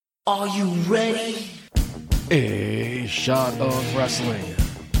Are you ready? A Shot of Wrestling,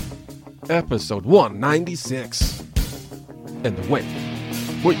 episode 196. And the win.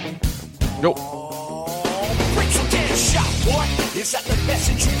 Wait. Go. Wait your damn shot, boy. Is that the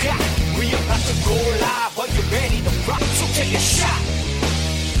message you got? We about to go live. Are you ready to rock? So take a shot.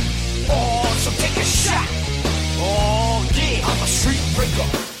 Oh, so take a shot. Oh, yeah. I'm a street breaker.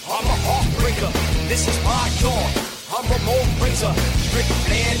 I'm a heartbreaker. This is my dawn. I'm Ramon Razor. Rick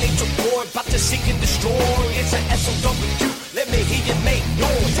Flair, Nature Boy, about to seek and destroy. It's an SOW. Let me hear you make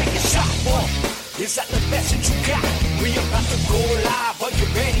noise. Take a shot, boy. Is that the message you got? We about to go live. Are you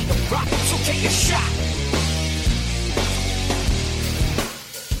ready to rock? So take a shot.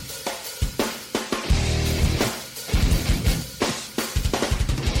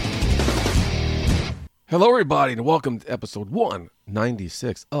 Hello, everybody, and welcome to episode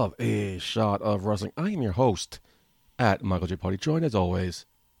 196 of A Shot of Wrestling. I am your host at Michael J. Puddy, joined as always,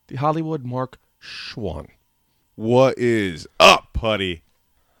 the Hollywood Marc Chouen. What is up, Puddy?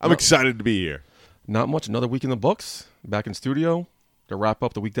 I'm excited to be here. Not much, another week in the books, back in studio to wrap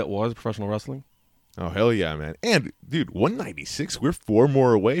up the week that was professional wrestling. Oh, hell yeah, man. And, dude, 196, we're 4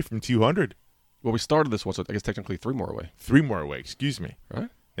 more away from 200. Well, we started this one, so I guess technically 3 more away. 3 more away, excuse me. Right?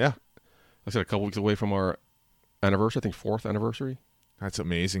 Yeah. I said a couple weeks away from our anniversary, I think 4th anniversary. That's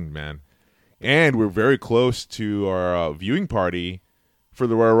amazing, man. And we're very close to our viewing party for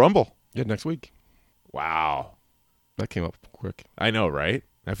the Royal Rumble. Yeah, next week. Wow. That came up quick. I know, right?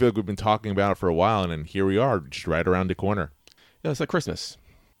 I feel like we've been talking about it for a while, and then here we are, just right around the corner. Yeah, it's like Christmas.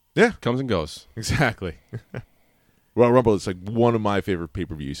 Yeah. Comes and goes. Exactly. Royal Rumble is like one of my favorite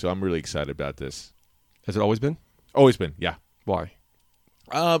pay-per-views, so I'm really excited about this. Has it always been? Always been, yeah. Why?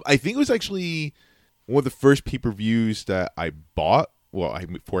 I think it was actually one of the first pay-per-views that I bought. Well, I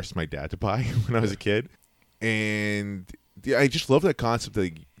forced my dad to buy when I was a kid. And I just love that concept of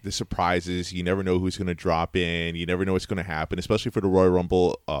the surprises. You never know who's going to drop in. You never know what's going to happen, especially for the Royal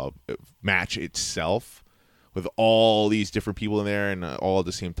Rumble match itself with all these different people in there and all at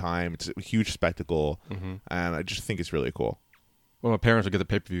the same time. It's a huge spectacle, and I just think it's really cool. Well, my parents would get the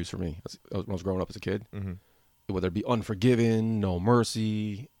pay-per-views for me when I was growing up as a kid. Mm-hmm. Whether it be Unforgiven, No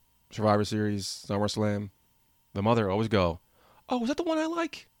Mercy, Survivor Series, SummerSlam, the mother would always go, "Oh, is that the one I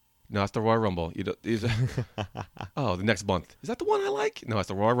like?" No, it's the Royal Rumble. Oh, the next month. Is that the one I like? No, it's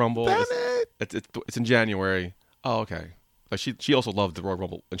the Royal Rumble. It's in January. Oh, okay. Like she also loved the Royal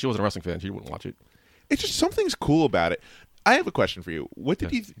Rumble, and she wasn't a wrestling fan. She wouldn't watch it. It's just something's cool about it. I have a question for you. What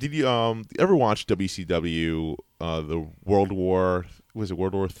did you ever watch WCW? The World War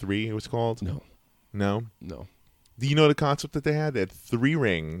III? It was called. No. Do you know the concept that they had? They had 3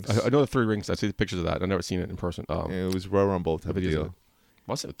 rings. I know the 3 rings. I see the pictures of that. I've never seen it in person. It was Royal Rumble type of deal.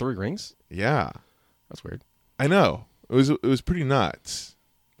 What's it? 3 rings? Yeah, that's weird. I know. It was pretty nuts.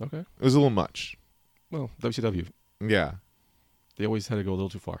 Okay. It was a little much. Well, WCW. Yeah. They always had to go a little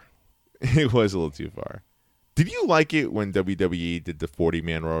too far. It was a little too far. Did you like it when WWE did the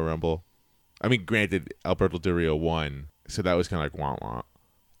 40-man Royal Rumble? I mean, granted, Alberto Del Rio won, so that was kind of like wah-wah.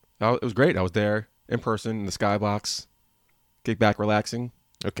 It was great. I was there in person in the skybox, kick back, relaxing.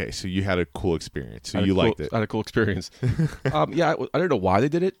 Okay, so you had a cool experience. So you liked it. I had a cool experience. Yeah, I don't know why they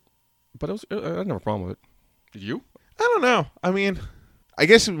did it, but I didn't have a problem with it. Did you? I don't know. I mean, I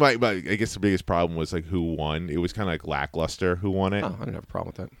guess the biggest problem was like who won. It was kind of like lackluster who won it. Oh, I didn't have a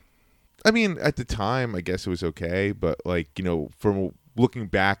problem with that. I mean, at the time, I guess it was okay, but like, you know, from looking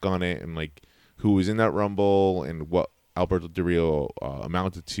back on it and like who was in that Rumble and what Alberto Del Rio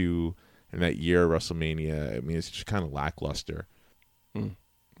amounted to in that year of WrestleMania, I mean, it's just kind of lackluster. Okay.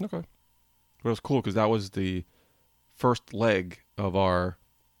 But it was cool because that was the first leg of our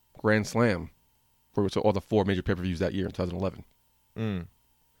Grand Slam for all the 4 major pay-per-views that year in 2011.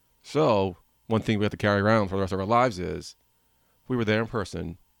 So, one thing we have to carry around for the rest of our lives is we were there in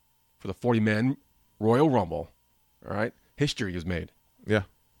person for the 40-man Royal Rumble. All right? History was made. Yeah.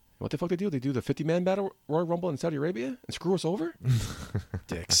 What the fuck they do? They do the 50-man battle Royal Rumble in Saudi Arabia and screw us over?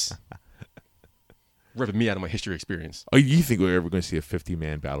 Dicks. Ripping me out of my history experience. Oh, you think we're ever going to see a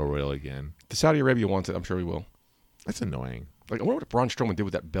 50-man battle royal again? The Saudi Arabia wants it. I'm sure we will. That's annoying. Like, I wonder what Braun Strowman did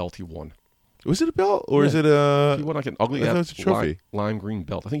with that belt he won. Was it a belt or is it a? He won like an ugly a trophy. Lime green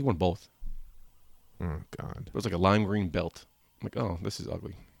belt. I think he won both. Oh God! It was like a lime green belt. I'm like, oh, this is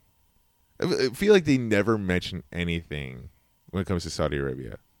ugly. I feel like they never mention anything when it comes to Saudi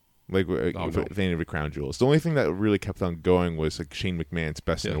Arabia. Like with any of the crown jewels. The only thing that really kept on going was like Shane McMahon's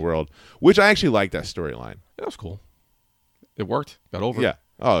best in the world, which I actually liked that storyline. That was cool. It worked. Got over. Yeah.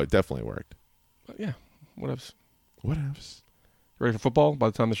 Oh, it definitely worked. But yeah. What else? Ready for football? By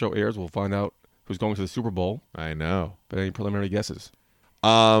the time the show airs, we'll find out who's going to the Super Bowl. I know. But any preliminary guesses?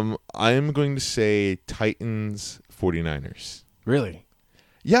 I'm going to say Titans 49ers. Really?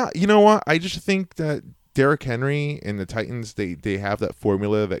 Yeah, you know what? I just think that Derrick Henry and the Titans, they have that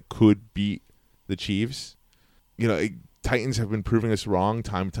formula that could beat the Chiefs. You know, Titans have been proving us wrong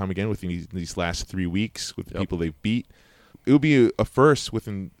time and time again within these last 3 weeks with the people they've beat. It would be a first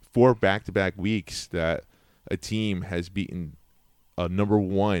within 4 back-to-back weeks that a team has beaten a number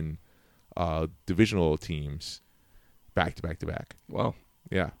 1 divisional teams back-to-back-to-back. Wow.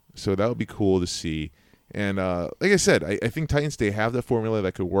 Yeah, so that would be cool to see. And like I said, I think Titans, they have that formula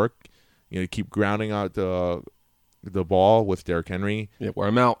that could work. You know, keep grounding out the ball with Derrick Henry. Yeah, wear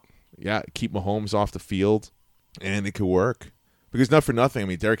him out. Yeah, keep Mahomes off the field, and it could work. Because not for nothing, I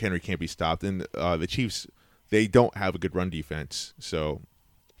mean, Derrick Henry can't be stopped. And the Chiefs, they don't have a good run defense. So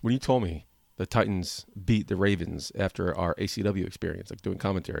when you told me the Titans beat the Ravens after our ACW experience, like doing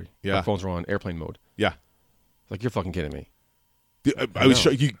commentary, our phones were on airplane mode. Yeah. Like, you're fucking kidding me. I was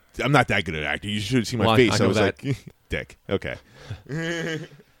I'm not that good at acting. You should have seen my face. I was like, dick. Okay.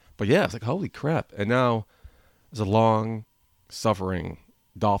 But yeah, it's like, holy crap. And now there's a long-suffering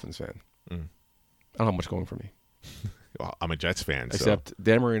Dolphins fan. I don't have much going for me. Well, I'm a Jets fan. Except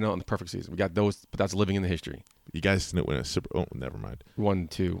Dan Marino in the perfect season. We got those, but that's living in the history. You guys didn't win a Super. Oh, never mind. We won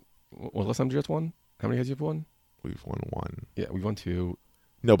 2. Well, last time the Jets won? How many guys you have won? We've won 1. Yeah, we won 2.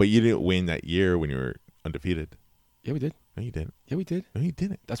 No, but you didn't win that year when you were undefeated. Yeah, we did. No, you didn't. Yeah, we did. No, you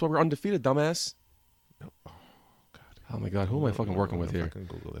didn't. That's why we're undefeated, dumbass. No. Oh, God. Oh, my God. Who am I fucking working with here?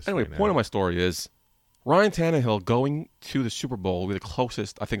 Google this Anyway, point of my story is Ryan Tannehill going to the Super Bowl will be the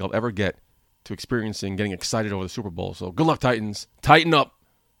closest I think I'll ever get to experiencing getting excited over the Super Bowl. So good luck, Titans. Tighten up.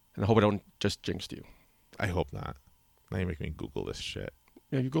 And I hope I don't just jinx you. I hope not. Now you make me Google this shit.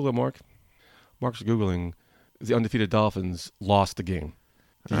 Yeah, you Google it, Mark. Mark's Googling the undefeated Dolphins lost the game.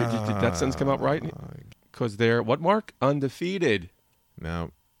 Did that sentence come out right? Because they're, what, Mark? Undefeated.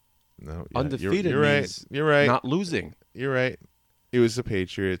 No. Yeah, undefeated you're right. means You're right. not losing. You're right. It was the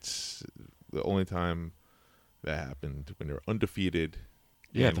Patriots. The only time that happened when they were undefeated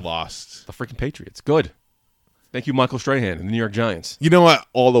and lost. The freaking Patriots. Good. Thank you, Michael Strahan and the New York Giants. You know what?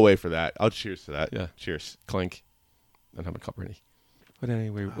 All the way for that. I'll cheers to that. Yeah. Cheers. Clink. I don't have a cup ready. But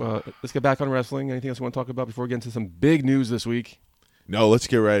anyway, let's get back on wrestling. Anything else you want to talk about before we get into some big news this week? No, let's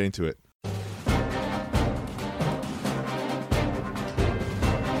get right into it.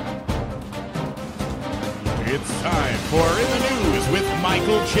 It's time for In the News with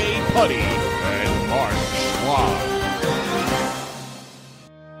Michael J. Puddy and Marc.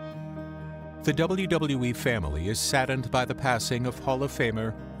 The WWE family is saddened by the passing of Hall of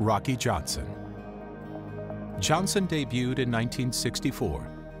Famer Rocky Johnson. Johnson debuted in 1964,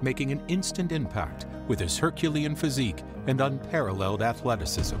 making an instant impact with his Herculean physique and unparalleled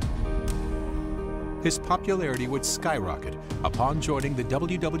athleticism. His popularity would skyrocket upon joining the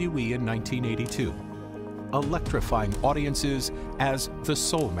WWE in 1982, electrifying audiences as the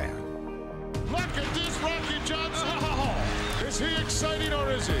Soul Man. Look at this Rocky Johnson. Oh, is he exciting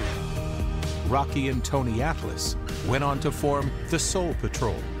or is he? Rocky and Tony Atlas went on to form the Soul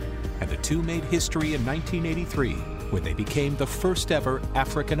Patrol, and the two made history in 1983 when they became the first ever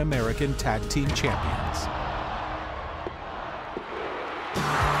African-American tag team champions.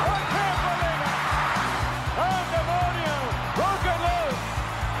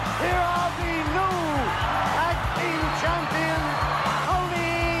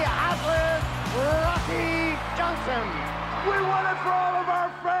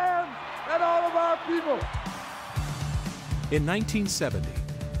 In 1970,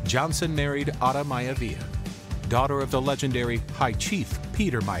 Johnson married Ada Maivia, daughter of the legendary High Chief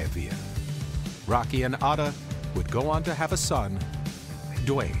Peter Maivia. Rocky and Ada would go on to have a son,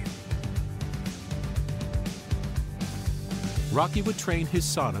 Dwayne. Rocky would train his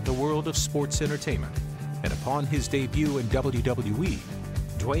son in the world of sports entertainment, and upon his debut in WWE,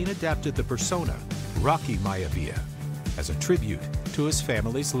 Dwayne adapted the persona Rocky Maivia as a tribute to his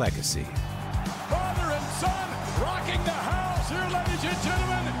family's legacy. Father and son rocking the house here, ladies and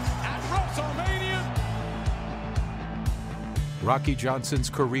gentlemen, at WrestleMania. Rocky Johnson's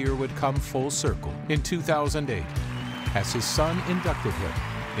career would come full circle in 2008 as his son inducted him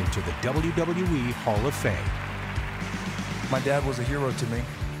into the WWE Hall of Fame. My dad was a hero to me.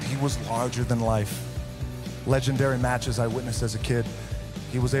 He was larger than life. Legendary matches I witnessed as a kid.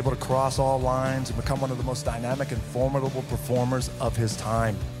 He was able to cross all lines and become one of the most dynamic and formidable performers of his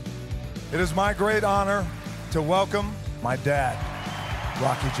time. It is my great honor to welcome my dad,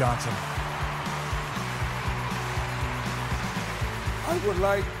 Rocky Johnson. I would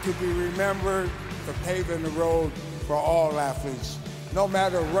like to be remembered for paving the road for all athletes, no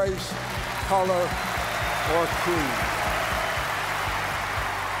matter race, color, or creed.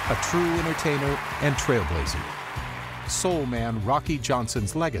 a true entertainer and trailblazer. Soul Man Rocky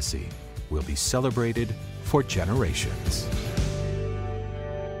Johnson's legacy will be celebrated for generations.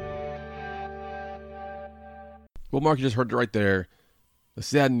 Well, Mark, you just heard it right there. The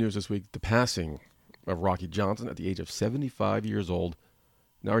sad news this week, the passing of Rocky Johnson at the age of 75 years old.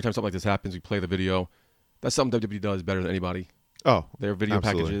 Now, every time something like this happens, we play the video. That's something WWE does better than anybody. Oh, Their video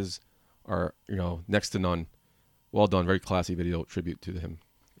absolutely. packages are, next to none. Well done. Very classy video tribute to him.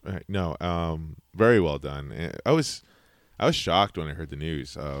 Right. No, very well done. I was shocked when I heard the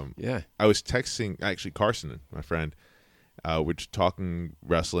news. Yeah. I was texting, actually, Carson, my friend. We're just talking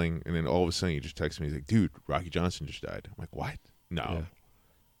wrestling, and then all of a sudden he just texts me. He's like, dude, Rocky Johnson just died. I'm like, what? No.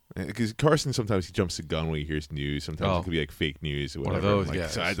 Because Carson, sometimes he jumps the gun when he hears news. Sometimes it could be like fake news or One whatever. of those, Like,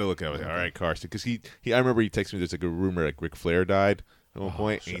 so I had to look at it. I was like, all right, Carson. Because I remember he texted me, there's like a rumor like Ric Flair died at one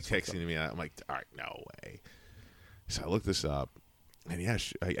point. And he texted me, and I'm like, all right, no way. So I looked this up. And yeah,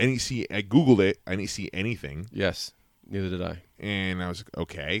 I Googled it. I didn't see anything. Yes. Neither did I. And I was like,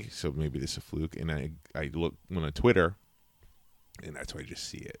 okay, so maybe this is a fluke. And I went on Twitter, and that's where I just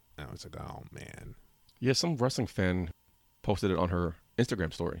see it. And I was like, oh, man. Yeah, some wrestling fan posted it on her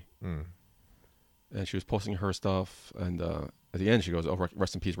Instagram story. And she was posting her stuff. And at the end, she goes, oh,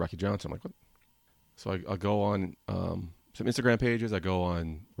 rest in peace, Rocky Johnson. I'm like, what? So I go on some Instagram pages. I go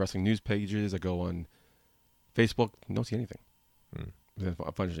on wrestling news pages. I go on Facebook. Don't see anything. Then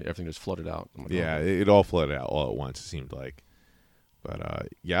eventually everything just flooded out. I'm like, Yeah, oh. it all flooded out all at once, it seemed like. But,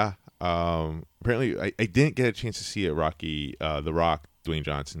 yeah. Apparently, I didn't get a chance to see it. The Rock, Dwayne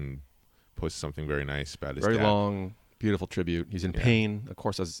Johnson, posted something very nice about his Very dad. long, beautiful tribute. He's in pain, of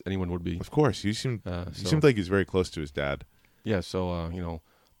course, as anyone would be. Of course. He seemed like he was very close to his dad. Yeah, so,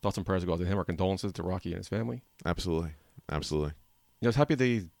 thoughts and prayers go out to him. Our condolences to Rocky and his family. Absolutely. Absolutely. I was happy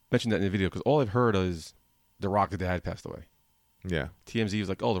they mentioned that in the video because all I've heard is The Rock's dad passed away. Yeah. TMZ was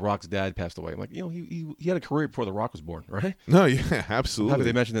like, oh, The Rock's dad passed away. I'm like, he had a career before The Rock was born, right? No, yeah, I'm absolutely. happy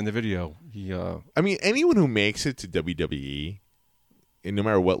they mentioned that in the video. I mean, anyone who makes it to WWE, and no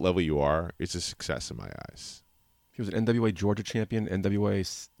matter what level you are, it's a success in my eyes. He was an NWA Georgia champion,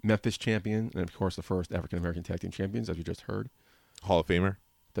 NWA Memphis champion, and of course the first African-American tag team champions, as you just heard. Hall of Famer.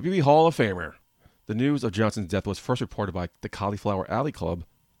 WWE Hall of Famer. The news of Johnson's death was first reported by the Cauliflower Alley Club,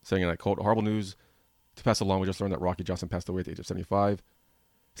 saying, and I quote, horrible news to pass along. We just learned that Rocky Johnson passed away at the age of 75.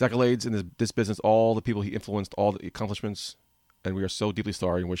 His accolades in this business, all the people he influenced, all the accomplishments, and we are so deeply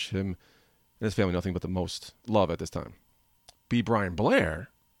sorry and wish him and his family nothing but the most love at this time. B. Brian Blair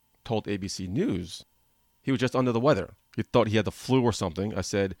told ABC News he was just under the weather. He thought he had the flu or something. I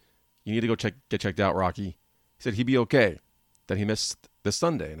said, you need to go get checked out, Rocky. He said he'd be okay. Then he missed this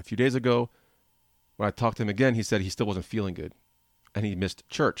Sunday. And a few days ago, when I talked to him again, he said he still wasn't feeling good. And he missed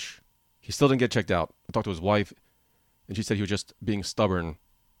church. He still didn't get checked out. I talked to his wife, and she said he was just being stubborn,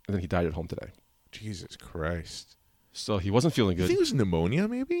 and then he died at home today. Jesus Christ. So he wasn't feeling You good. think it was pneumonia,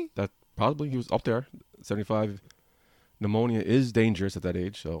 maybe? That probably he was up there. 75. Pneumonia is dangerous at that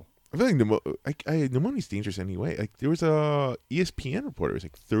age, so. I feel like pneumonia's dangerous anyway. Like, there was a ESPN reporter. It was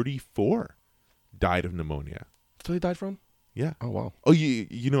like 34 died of pneumonia. That's what he died from? Yeah. Oh, wow. Oh,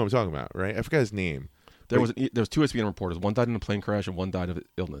 you know what I'm talking about, right? I forgot his name. There was two ESPN reporters. One died in a plane crash, and one died of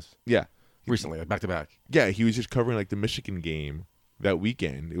illness. Yeah. Recently, like back to back. Yeah, he was just covering like the Michigan game that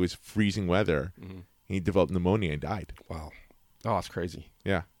weekend. It was freezing weather. He developed pneumonia and died. Wow. Oh, that's crazy.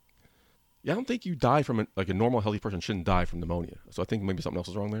 Yeah. Yeah, I don't think you die from a normal, healthy person shouldn't die from pneumonia. So I think maybe something else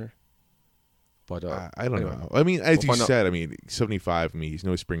is wrong there. But I don't anyway. know. I mean, as We'll you find said, 75. I mean, he's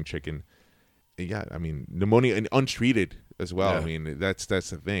no spring chicken. Yeah, I mean, pneumonia and untreated as well. Yeah. I mean, that's the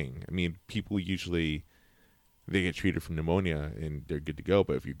thing. I mean, people usually they get treated for pneumonia and they're good to go.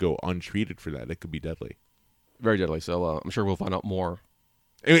 But if you go untreated for that, it could be deadly. Very deadly. So I'm sure we'll find out more.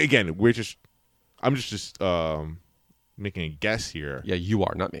 And again, I'm just making a guess here. Yeah, you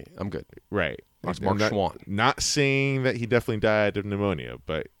are, not me. I'm good. Right. That's I'm Marc not, Chouen. not saying that he definitely died of pneumonia,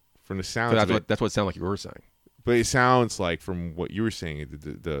 but from the sounds of it, That's what it sounded like you were saying. but it sounds like from what you were saying,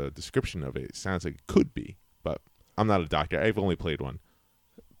 the description of it sounds like it could be. But I'm not a doctor. I've only played one.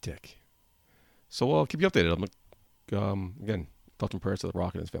 Dick. So I'll keep you updated. I'm again, thoughts and prayers to the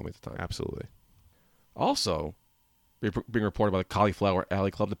Rock and his family at the time. Absolutely. Also, being reported by the Cauliflower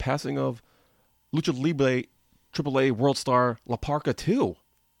Alley Club, the passing of Lucha Libre AAA World Star La Parca 2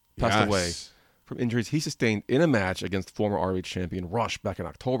 passed away from injuries he sustained in a match against former ROH champion Rush back in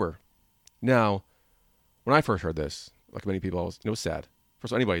October. Now, when I first heard this, like many people, it was sad.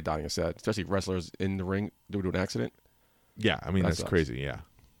 First of all, anybody dying is sad, especially wrestlers in the ring due to an accident. Yeah, I mean, That that's sucks. crazy, yeah.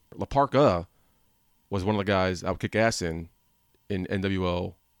 La Parca was one of the guys I would kick ass in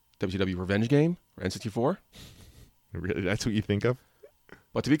NWO WCW Revenge Game or N64. Really? That's what you think of?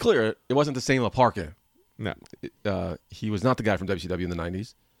 But to be clear, it wasn't the same La Parca. No. He was not the guy from WCW in the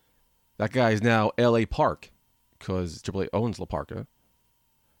 90s. That guy is now L.A. Park because AAA owns La Parca.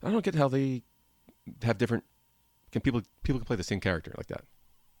 I don't get how they have different... People can play the same character like that.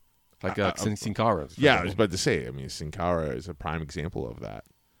 Like Sin Cara. Yeah, I was about to say. I mean, Sin Cara is a prime example of that.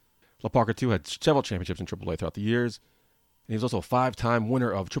 La Parca, too, had several championships in AAA throughout the years. And he was also a 5-time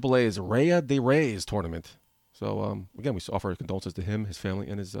winner of AAA's Raya de Reyes tournament. So, again, we offer condolences to him, his family,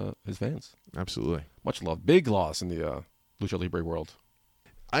 and his fans. Absolutely. Much love. Big loss in the Lucha Libre world.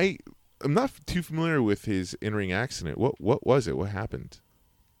 I'm not too familiar with his in-ring accident. What was it? What happened?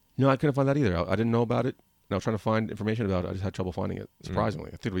 No, I couldn't find that either. I didn't know about it. And I was trying to find information about it. I just had trouble finding it, surprisingly.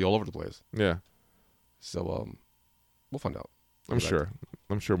 I think it'll be all over the place. Yeah. So, we'll find out. I'm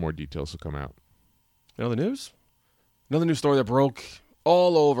sure more details will come out. Another news? Another news story that broke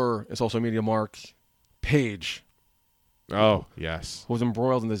all over social media, Mark. Paige. Oh, yes. Who was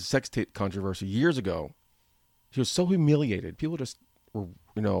embroiled in this sex tape controversy years ago. She was so humiliated. People just were,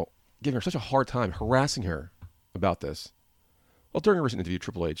 giving her such a hard time, harassing her about this. Well, during a recent interview,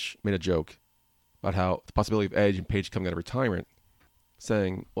 Triple H made a joke about how the possibility of Edge and Paige coming out of retirement,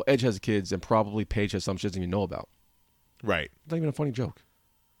 saying, well, Edge has kids and probably Paige has some she doesn't even know about. Right. It's not even a funny joke.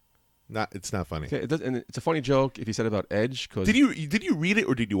 It's not funny. Okay, and it's a funny joke if you said about Edge. Cause Did you read it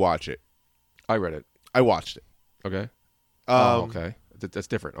or did you watch it? I read it. I watched it. Okay. Okay. That's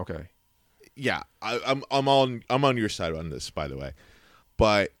different. Okay. Yeah, I'm on your side on this, by the way.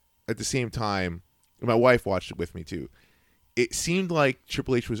 But at the same time, my wife watched it with me too. It seemed like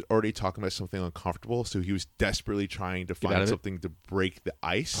Triple H was already talking about something uncomfortable, so he was desperately trying to find something to break the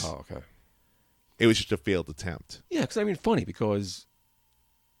ice. Oh, okay. It was just a failed attempt. Yeah, because funny because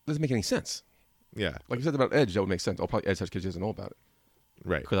it doesn't make any sense. Yeah. Like you said about Edge, that would make sense. Oh, probably Edge has kids, he doesn't know about it.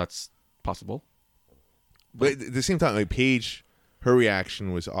 Right. Because that's possible. But at the same time, Paige, her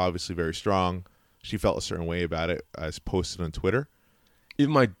reaction was obviously very strong. She felt a certain way about it, as posted on Twitter.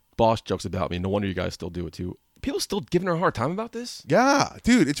 Even my boss jokes about me. No wonder you guys still do it too. People still giving her a hard time about this? Yeah,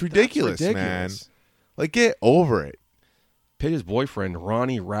 dude, it's ridiculous, man. Like, get over it. Paige's boyfriend,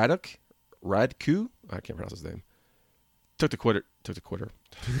 Ronnie Radku, I can't pronounce his name, took to Twitter.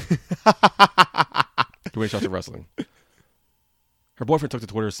 Doing shots of wrestling. Her boyfriend took to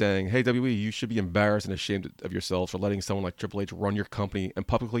Twitter saying, "Hey, WE, you should be embarrassed and ashamed of yourselves for letting someone like Triple H run your company and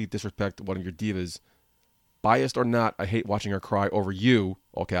publicly disrespect one of your divas. Biased or not, I hate watching her cry over you,"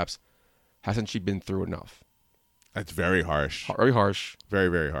 all caps. "Hasn't she been through enough?" That's very harsh. Very harsh. Very,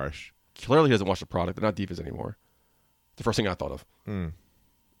 very harsh. Clearly he doesn't watch the product. They're not divas anymore. The first thing I thought of.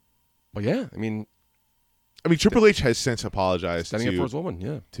 But yeah, Triple H has since apologized standing up for his woman,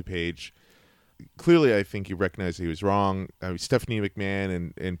 yeah, to Paige. Clearly, I think he recognized he was wrong. Stephanie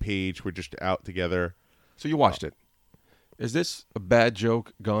McMahon and Paige were just out together. So you watched it. Is this a bad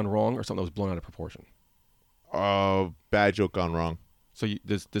joke gone wrong or something that was blown out of proportion? Bad joke gone wrong. So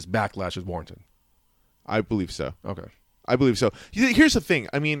this backlash is warranted? I believe so. Okay. I believe so. Here's the thing.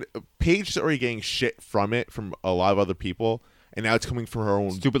 Paige is already getting shit from it from a lot of other people, and now it's coming from her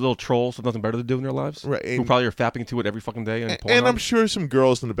own stupid little trolls with nothing better to do in their lives, right? Who probably are fapping to it every fucking day. And I'm sure some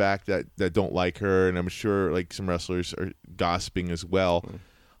girls in the back that don't like her, and I'm sure like some wrestlers are gossiping as well.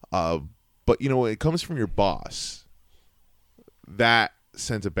 But when it comes from your boss, that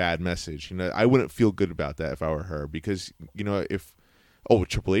sends a bad message. I wouldn't feel good about that if I were her, because if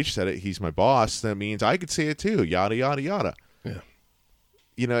Triple H said it, he's my boss, that means I could say it too. Yada yada yada. Yeah.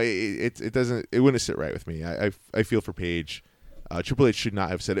 It wouldn't sit right with me. I feel for Paige. Triple H should not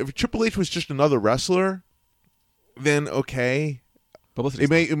have said it. If Triple H was just another wrestler, then okay.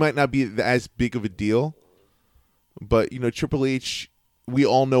 It might not be as big of a deal. But Triple H, we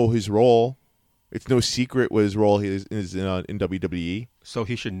all know his role. It's no secret what his role is in WWE. So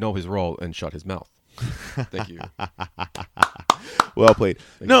he should know his role and shut his mouth. Thank you. Well played.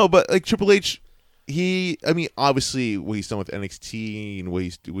 But like Triple H, obviously what he's done with NXT and what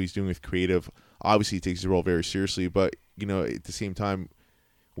he's doing with creative, obviously he takes his role very seriously. But at the same time,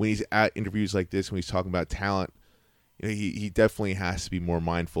 when he's at interviews like this, when he's talking about talent, he definitely has to be more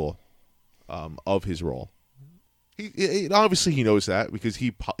mindful of his role. Obviously he knows that because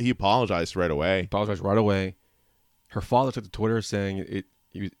he apologized right away. Her father took to Twitter saying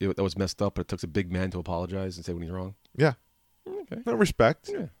that was messed up, but it took a big man to apologize and say when he's wrong. Yeah. Okay. No respect.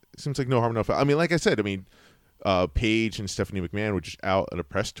 Yeah. Seems like no harm, no foul. Like I said, Paige and Stephanie McMahon were just out at a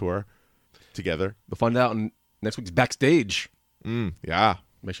press tour together. We'll find out in next week's Backstage. Yeah.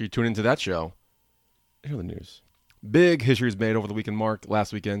 Make sure you tune into that show. Here are the news. Big history was made over the weekend, Mark.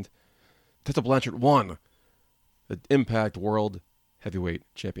 Last weekend, Tessa Blanchard won the Impact World Heavyweight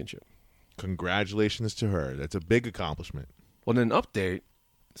Championship. Congratulations to her. That's a big accomplishment. Well, in an update,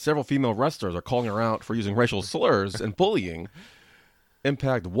 several female wrestlers are calling her out for using racial slurs and bullying.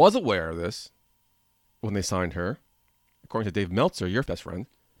 Impact was aware of this when they signed her. According to Dave Meltzer, your best friend,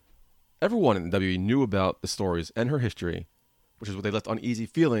 everyone in the WWE knew about the stories and her history, which is what they left uneasy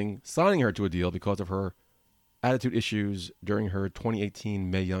feeling signing her to a deal because of her attitude issues during her 2018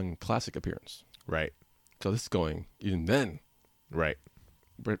 Mae Young Classic appearance. Right. So this is going even then. Right.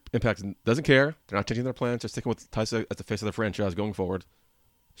 But Impact doesn't care. They're not changing their plans. They're sticking with Tessa as the face of the franchise going forward.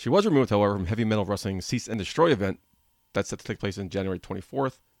 She was removed, however, from Heavy Metal Wrestling Cease and Destroy event that's set to take place in January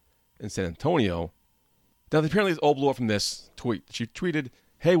 24th in San Antonio. Now, apparently, this all blew up from this tweet. She tweeted,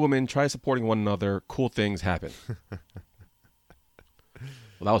 "Hey, women, try supporting one another. Cool things happen." Well,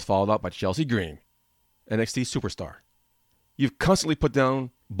 that was followed up by Chelsea Green, NXT superstar. "You've constantly put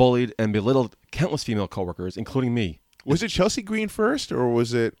down, bullied, and belittled countless female coworkers, including me." Was it Chelsea Green first, or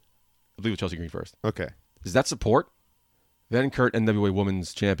was it? I believe it was Chelsea Green first. Okay. Is that support? Then Kurt NWA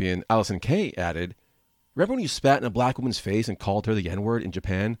Women's Champion Allison Kay added, "Remember when you spat in a black woman's face and called her the N-word in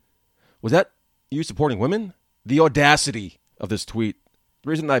Japan? Was that you supporting women?" The audacity of this tweet. The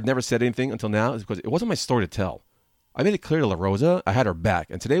reason I've never said anything until now is because it wasn't my story to tell. I made it clear to La Rosa I had her back,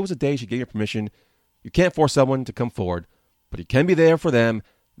 and today was the day she gave me permission. You can't force someone to come forward, but you can be there for them.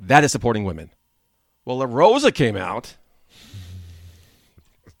 That is supporting women. Well, La Rosa came out.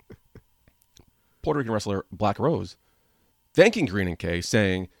 Puerto Rican wrestler Black Rose, thanking Green and Kay,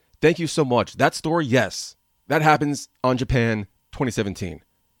 saying, "Thank you so much. That story, yes, that happens on Japan 2017.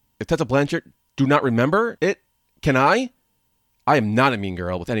 If Tessa Blanchard do not remember it, can I? I am not a mean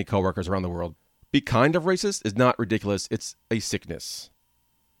girl with any coworkers around the world. Be kind of racist is not ridiculous. It's a sickness."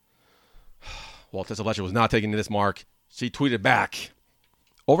 Well, Tessa Blanchard was not taking this, Mark. She tweeted back,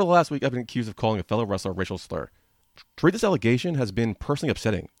 "Over the last week, I've been accused of calling a fellow wrestler a racial slur. To read this allegation has been personally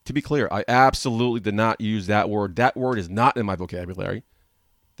upsetting. To be clear, I absolutely did not use that word. That word is not in my vocabulary.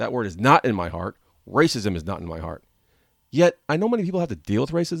 That word is not in my heart. Racism is not in my heart. Yet, I know many people have to deal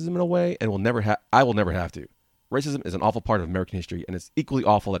with racism in a way, and I will never have to. Racism is an awful part of American history, and it's equally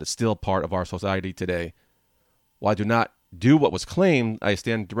awful that it's still part of our society today. While I do not do what was claimed, I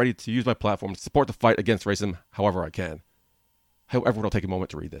stand ready to use my platform to support the fight against racism however I can. However, we'll take a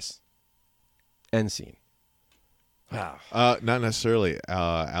moment to read this." End scene. Wow. Not necessarily.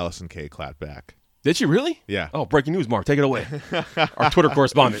 Allison Kay clapped back. Did she really? Yeah. Oh, breaking news, Mark. Take it away. Our Twitter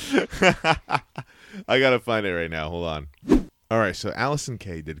correspondent. I gotta find it right now. Hold on. All right, so Allison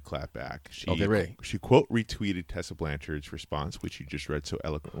Kay did clap back. She quote retweeted Tessa Blanchard's response, which you just read so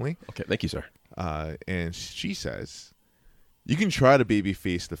eloquently. Okay, thank you, sir. And she says, "You can try to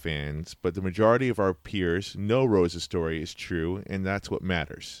babyface the fans, but the majority of our peers know Rose's story is true, and that's what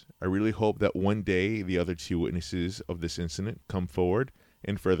matters. I really hope that one day the other two witnesses of this incident come forward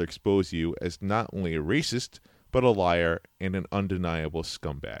and further expose you as not only a racist, but a liar and an undeniable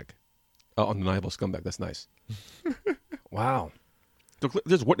scumbag." Oh, undeniable scumbag. That's nice. Wow. So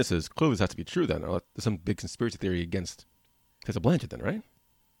there's witnesses. Clearly, this has to be true then. There's some big conspiracy theory against Tessa Blanchard then, right?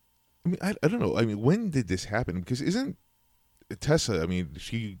 I mean, I don't know. I mean, when did this happen? Because isn't Tessa, I mean,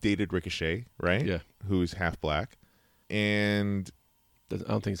 she dated Ricochet, right? Yeah. Who's half black. And I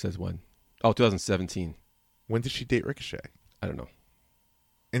don't think it says when. Oh, 2017. When did she date Ricochet? I don't know.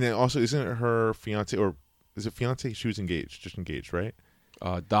 And then also, isn't it her fiance, or is it fiance? She was engaged, just engaged, right?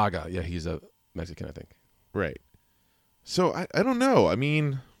 Daga. Yeah, he's a Mexican, I think. Right. So, I don't know. I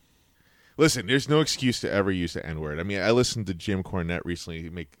mean, listen, there's no excuse to ever use the N-word. I mean, I listened to Jim Cornette recently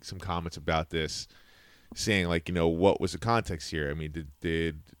make some comments about this, saying, like, you know, what was the context here? I mean, did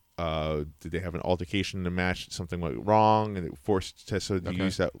they have an altercation in the match? Something went wrong, and it forced Tessa to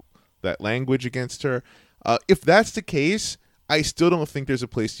use that language against her. If that's the case, I still don't think there's a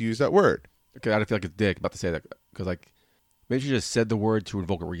place to use that word. Okay, I don't feel like a dick about to say that because, like, maybe she just said the word to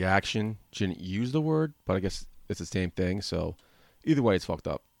invoke a reaction. She didn't use the word, but I guess it's the same thing. So either way, it's fucked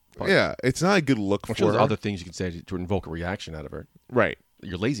up. But yeah, it's not a good look for sure her. There's other things you can say to invoke a reaction out of her. Right.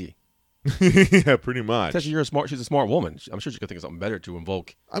 You're lazy. Yeah, pretty much. She's a smart woman. I'm sure she could think of something better to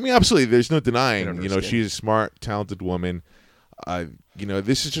invoke. I mean, absolutely. There's no denying. You know, she's a smart, talented woman. You know,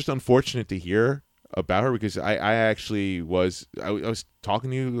 this is just unfortunate to hear about her because I actually was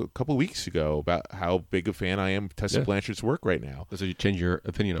talking to you a couple of weeks ago about how big a fan I am of Tessa Blanchard's work right now. So you change your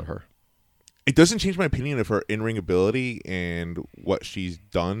opinion of her? It doesn't change my opinion of her in-ring ability and what she's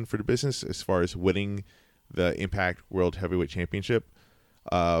done for the business as far as winning the Impact World Heavyweight Championship.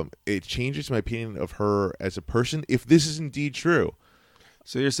 It changes my opinion of her as a person if this is indeed true.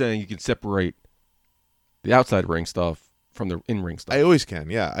 So you're saying you can separate the outside ring stuff from the in-ring stuff? I always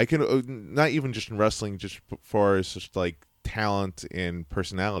can, yeah. I can, not even just in wrestling, just as far as just like talent and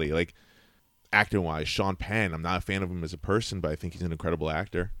personality. Like, acting-wise, Sean Penn, I'm not a fan of him as a person, but I think he's an incredible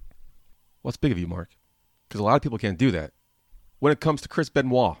actor. What's big of you, Mark? Because a lot of people can't do that. When it comes to Chris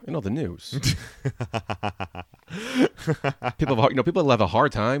Benoit, the news. People have a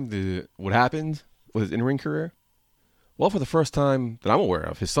hard time. What happened with his in-ring career? Well, for the first time that I'm aware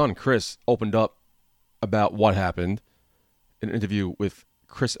of, his son Chris opened up about what happened in an interview with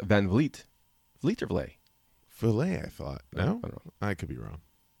Chris Van Vliet. Vliet or Vley? Filet, I thought. No? I don't know. I could be wrong.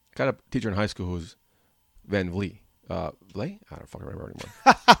 Got a teacher in high school who's Van Vliet. Vley? I don't fucking remember anymore.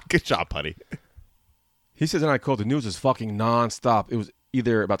 Good job, Puddy. He says, and I quote, the news is fucking nonstop. It was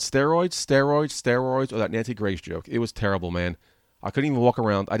either about steroids, or that Nancy Grace joke. It was terrible, man. I couldn't even walk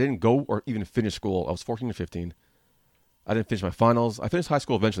around. I didn't go or even finish school. I was 14 or 15. I didn't finish my finals. I finished high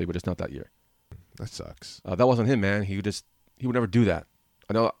school eventually, but just not that year. That sucks. That wasn't him, man. He would never do that.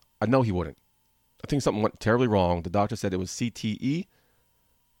 I know he wouldn't. I think something went terribly wrong. The doctor said it was CTE.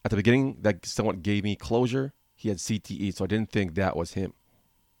 At the beginning, that somewhat gave me closure. He had CTE, so I didn't think that was him.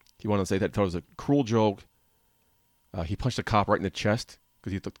 He wanted to say that it was a cruel joke. He punched a cop right in the chest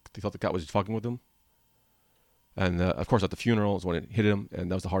because he thought the cop was fucking with him. And, of course, at the funeral is when it hit him,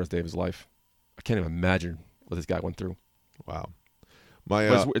 and that was the hardest day of his life. I can't even imagine what this guy went through. Wow.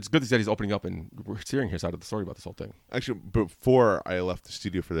 It's good that he's opening up and we're hearing his side of the story about this whole thing. Actually, before I left the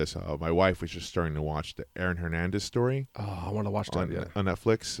studio for this, my wife was just starting to watch the Aaron Hernandez story. Oh, I want to watch that, on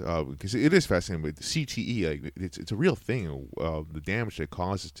Netflix, because it is fascinating. With CTE, like, it's a real thing. The damage that it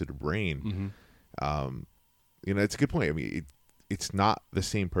causes to the brain. Mm-hmm. It's a good point. I mean, it's not the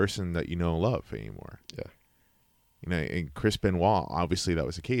same person that you know and love anymore. Yeah. And Chris Benoit, obviously that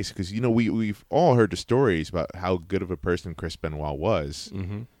was the case because, we've all heard the stories about how good of a person Chris Benoit was.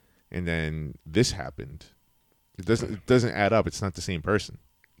 Mm-hmm. And then this happened. It doesn't add up. It's not the same person.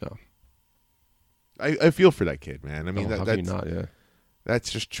 No. I feel for that kid, man. I mean, how can you not? Yeah.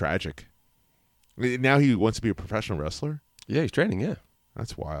 That's just tragic. Now he wants to be a professional wrestler? Yeah, he's training, yeah.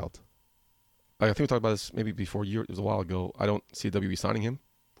 That's wild. I think we talked about this maybe before it was a while ago. I don't see WWE signing him.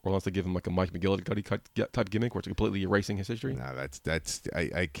 Or unless they give him like a Mike McGillicuddy type gimmick where it's completely erasing his history. No,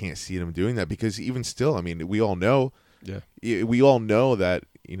 I can't see them doing that because even still, I mean, we all know. Yeah. We all know that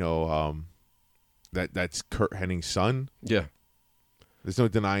that's Kurt Hennig's son. Yeah. There's no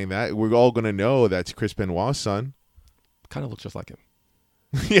denying that. We're all gonna know that's Chris Benoit's son. Kind of looks just like him.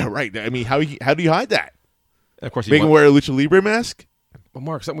 Yeah, right. I mean, how do you hide that? And of course, make him wear a Lucha Libre mask. Well,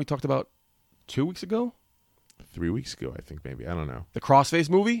 Mark, something we talked about 2 weeks ago. 3 weeks ago, I think, maybe. I don't know. The Crossface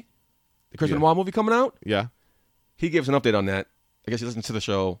movie? The Chris Benoit movie coming out? Yeah. He gave us an update on that. I guess he listened to the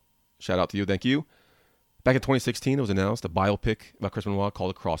show. Shout out to you. Thank you. Back in 2016, it was announced a biopic about Chris Benoit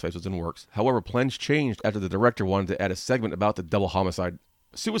called The Crossface was in works. However, plans changed after the director wanted to add a segment about the double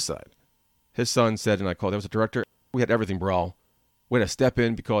suicide. His son said, and I quote, there was a director, we had everything, bro. We had to step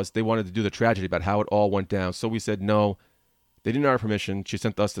in because they wanted to do the tragedy about how it all went down. So we said no. They didn't have our permission. She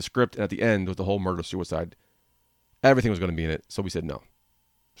sent us the script, and at the end was the whole murder-suicide. Everything was going to be in it, so we said no.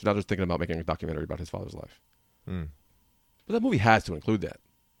 So now they're thinking about making a documentary about his father's life. Mm. But that movie has to include that,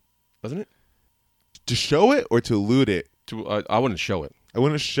 doesn't it? To show it or to allude it? I wouldn't show it. I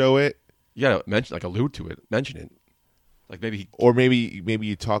wouldn't show it. You got to mention, allude to it, mention it. Like maybe maybe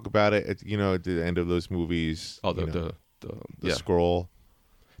you talk about it at the end of those movies. Oh, the scroll.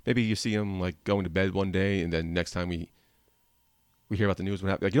 Maybe you see him going to bed one day, and then next time we hear about the news, what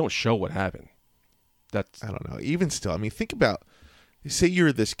happened? You don't show what happened. I don't know. Even still, I mean, think about, say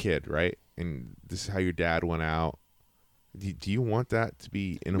you're this kid, right? And this is how your dad went out. Do you want that to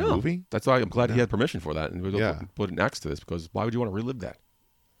be in a movie? That's why I'm glad he had permission for that. And we put an axe to this because why would you want to relive that?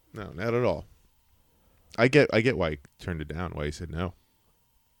 No, not at all. I get why he turned it down, why he said no.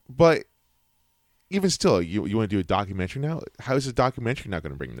 But even still, you want to do a documentary now? How is a documentary not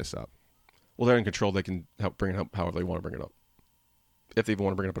going to bring this up? Well, they're in control. They can help bring it up however they want to bring it up. If they even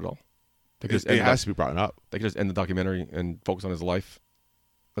want to bring it up at all. It has to be brought up. They could just end the documentary and focus on his life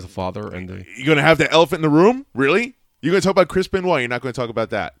as a father. And you're going to have the elephant in the room? Really? You're going to talk about Chris Benoit. You're not going to talk about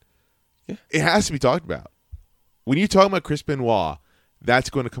that. Yeah. It has to be talked about. When you talk about Chris Benoit,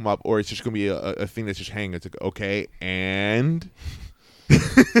 that's going to come up, or it's just going to be a thing that's just hanging. It's like, okay, and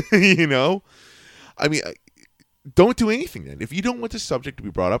I mean, don't do anything then. If you don't want the subject to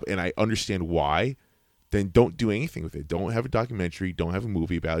be brought up, and I understand why, then don't do anything with it. Don't have a documentary. Don't have a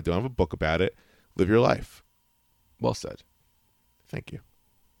movie about it. Don't have a book about it. Live your life. Well said. Thank you.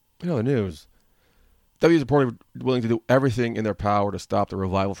 The news. W is reportedly willing to do everything in their power to stop the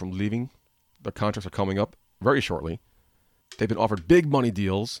revival from leaving. Their contracts are coming up very shortly. They've been offered big money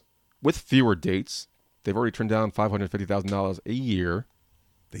deals with fewer dates. They've already turned down $550,000 a year.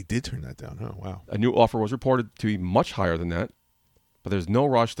 They did turn that down, huh? Wow. A new offer was reported to be much higher than that. but there's no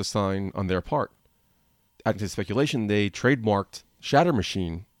rush to sign on their part. Adding to speculation, they trademarked Shatter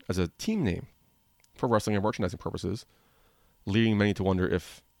Machine as a team name for wrestling and merchandising purposes, leading many to wonder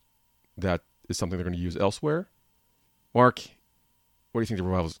if that is something they're going to use elsewhere. Mark, what do you think the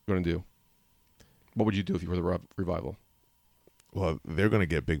Revival's going to do? What would you do if you were the Revival? Well, they're going to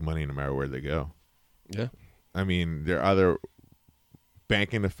get big money no matter where they go. Yeah. I mean, they're either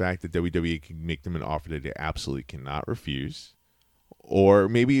banking the fact that WWE can make them an offer that they absolutely cannot refuse, or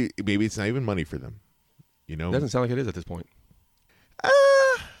maybe it's not even money for them. You know, It doesn't sound like it is at this point.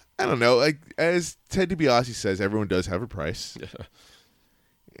 I don't know. Like as Ted DiBiase says, everyone does have a price.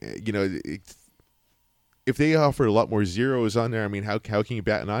 You know, if they offer a lot more zeros on there, I mean, how can you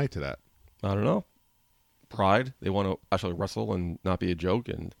bat an eye to that? I don't know. Pride. They want to actually wrestle and not be a joke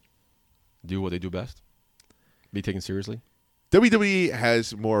and do what they do best. Be taken seriously. WWE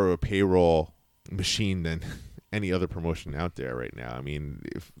has more of a payroll machine than any other promotion out there right now. I mean,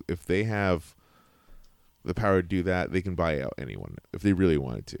 if they have the power to do that, they can buy out anyone if they really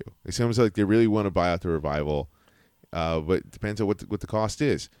wanted to. It sounds like they really want to buy out the Revival, but it depends on what the cost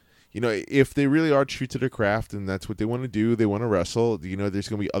is. You know, if they really are true to their craft and that's what they want to do, they want to wrestle, you know, there's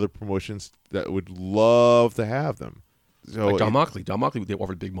going to be other promotions that would love to have them. So Like John Moxley. John Moxley, they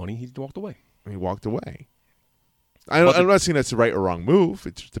offered big money. He walked away. He walked away. I'm not saying that's the right or wrong move.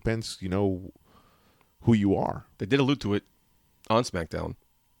 It just depends, you know, who you are. They did allude to it on SmackDown,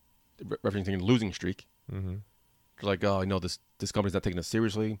 referencing a losing streak. Mm-hmm. They're like, oh, I know this company's not taking us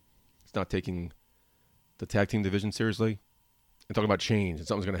seriously. It's not taking the tag team division seriously. And talking about change and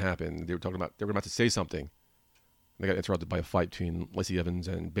something's going to happen. They were about to say something. They got interrupted by a fight between Lacey Evans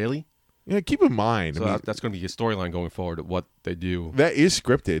and Bayley. Yeah, keep in mind. So I mean, that's going to be a storyline going forward of what they do. that is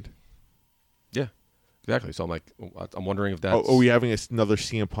scripted. Yeah, exactly. So I'm wondering if that's... Are we having another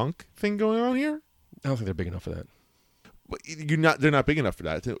CM Punk thing going on here? I don't think they're big enough for that. But they're not big enough for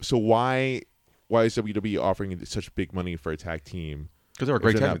that. So why is WWE offering such big money for a tag team? Because they're a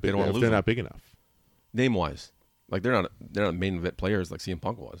great tag team. They don't want to lose They're them. not big enough. Name-wise. Like, they're not main event players like CM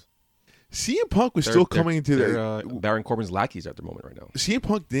Punk was. CM Punk was still coming into the Baron Corbin's lackeys at the moment right now. CM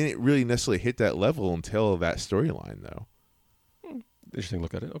Punk didn't really necessarily hit that level until that storyline, though. Interesting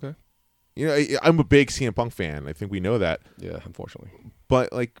look at it. Okay. You know, I'm a big CM Punk fan. I think we know that. Yeah, unfortunately.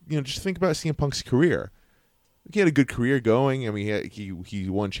 But like, you know, just think about CM Punk's career. He had a good career going. I mean, he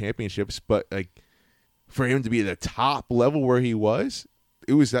won championships, but like, for him to be at the top level where he was,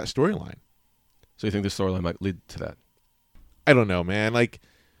 it was that storyline. So you think this storyline might lead to that? I don't know, man. Like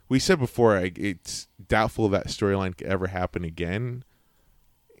we said before, it's doubtful that storyline could ever happen again.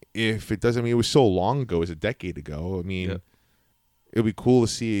 If it doesn't, I mean, it was so long ago, it was a decade ago. I mean, it would be cool to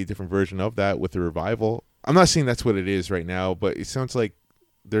see a different version of that with the Revival. I'm not saying that's what it is right now, but it sounds like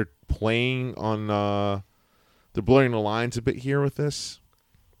they're playing on, they're blurring the lines a bit here with this.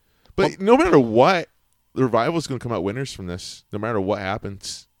 But no matter what, the Revival is going to come out winners from this, no matter what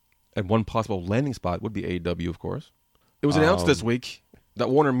happens. And one possible landing spot would be AEW, of course. It was announced this week that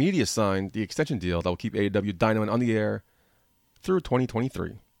Warner Media signed the extension deal that will keep AEW Dynamite on the air through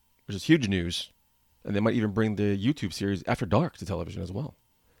 2023, which is huge news. And they might even bring the YouTube series After Dark to television as well.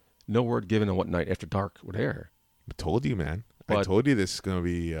 No word given on what night After Dark would air. I told you, man. I But told you this is going to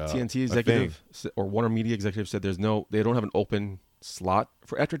be TNT executive or Warner Media executive said they don't have an open slot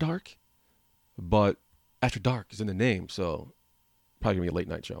for After Dark, but After Dark is in the name, so probably going to be a late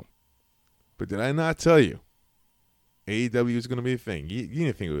night show. But did I not tell you? AEW is going to be a thing. You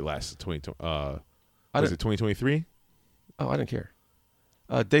didn't think it would last 2023? Oh, I didn't care.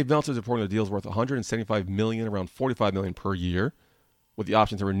 Dave Meltzer is reporting the deal's worth $175 million, around $45 million per year, with the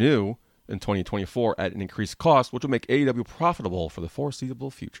option to renew in 2024 at an increased cost, which will make AEW profitable for the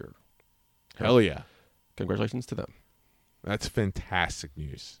foreseeable future. Hell yeah. Congratulations to them. That's fantastic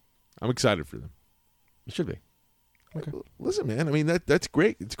news. I'm excited for them. It should be. Okay. Listen, man, I mean, that's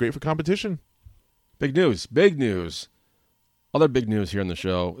great. It's great for competition. Big news. Big news. Other big news here on the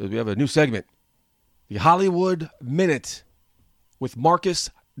show is we have a new segment, the Hollywood Minute, with Marcus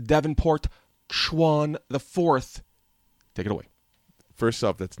Davenport Chouen IV. Take it away. First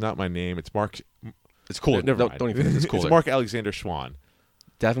off, that's not my name. It's Mark. It's cool. Never mind. Don't even think it's cool. It's Mark Alexander Chouen.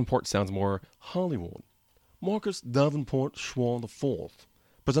 Davenport sounds more Hollywood. Marcus Davenport Chouen IV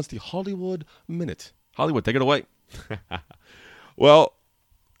presents the Hollywood Minute. Hollywood, take it away. Well,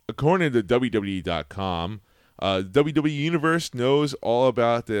 according to WWE.com, WWE Universe knows all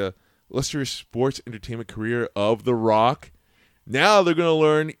about the illustrious sports entertainment career of The Rock. Now they're going to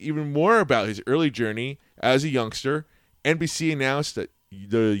learn even more about his early journey as a youngster. NBC announced that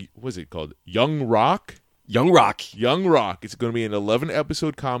what's it called? Young Rock? Young Rock. Young Rock. It's going to be an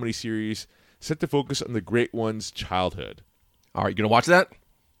 11-episode comedy series set to focus on the Great One's childhood. All right, you gonna watch that?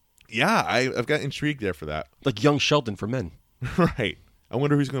 Yeah, I've got intrigued there for that. Like young Sheldon for men. Right. I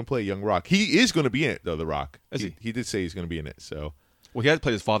wonder who's going to play Young Rock. He is going to be in it, though, The Rock. Is he? He did say he's going to be in it, so. Well, he had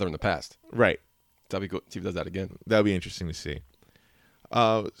played his father in the past. Right. That'd be good. See if he does that again. That'll be interesting to see.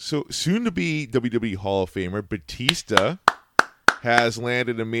 So, soon to be WWE Hall of Famer, Batista has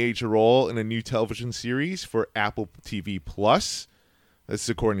landed a major role in a new television series for Apple TV Plus. That's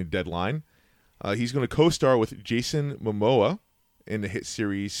according to Deadline. He's going to co-star with Jason Momoa in the hit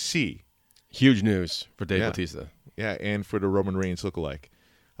series C. Huge news for Dave Bautista. Yeah, and for the Roman Reigns lookalike.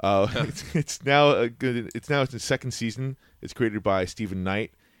 It's now its second season. It's created by Stephen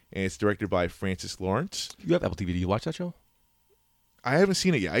Knight, and it's directed by Francis Lawrence. You have Apple TV. Do you watch that show? I haven't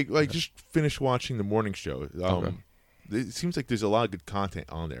seen it yet. I just finished watching the morning show. Okay. It seems like there's a lot of good content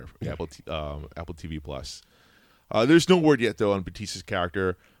on there. Apple TV Plus. There's no word yet though on Batista's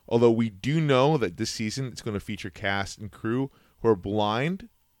character. Although we do know that this season it's going to feature cast and crew who are blind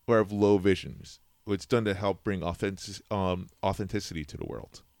or have low visions. It's done to help bring authenticity to the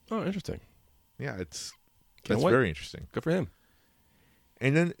world. Oh, interesting. Yeah, that's wait. very interesting. Good for him.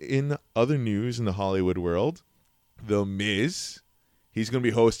 And then in other news in the Hollywood world, The Miz, he's going to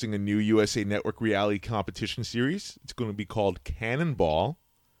be hosting a new USA Network reality competition series. It's going to be called Cannonball.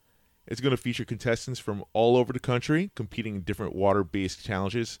 It's going to feature contestants from all over the country competing in different water-based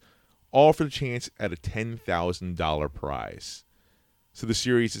challenges, all for the chance at a $10,000 prize. So the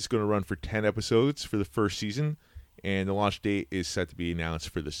series is going to run for 10 episodes for the first season, and the launch date is set to be announced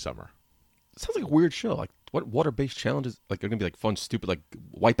for this summer. It sounds like a weird show. Like, what water-based challenges? Like, they're going to be like fun, stupid, like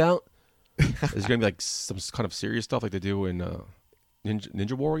Wipeout? Is it going to be like some kind of serious stuff like they do in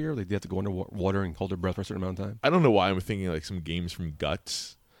Ninja Warrior? They have to go underwater and hold their breath for a certain amount of time? I don't know why I'm thinking like some games from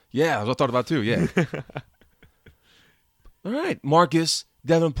Guts. Yeah, that's what I thought about too, yeah. All right, Marcus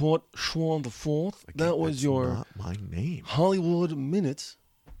Davenport Chouen IV. That was your not my name. Hollywood Minute.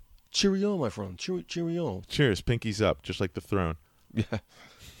 Cheerio, my friend. Cheerio. Cheers, pinkies up, just like the throne. Yeah.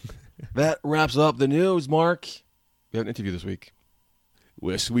 That wraps up the news, Mark. We have an interview this week.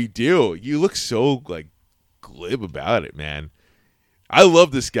 Yes, we do. You look so like glib about it, man. I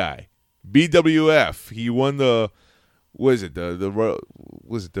love this guy. BWF. He won the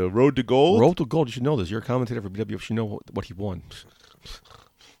the Road to Gold? Road to Gold. You should know this. You're a commentator for BWF. You should know what he won.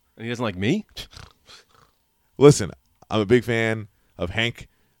 And he doesn't like me? Listen, I'm a big fan of Hank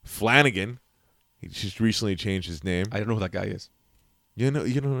Flanagan. He just recently changed his name. I don't know who that guy is. You don't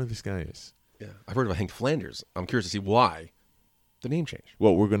know who this guy is. Yeah, I've heard of Hank Flanders. I'm curious to see why the name changed.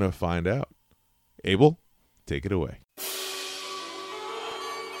 Well, we're going to find out. Abel, take it away.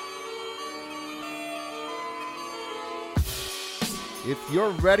 If you're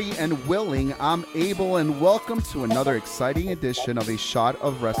ready and willing, I'm Abel, and welcome to another exciting edition of A Shot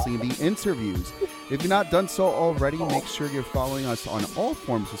of Wrestling, the interviews. If you're not done so already, make sure you're following us on all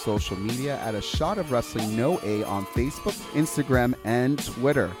forms of social media at A Shot of Wrestling, no A, on Facebook, Instagram, and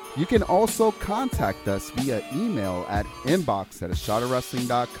Twitter. You can also contact us via email at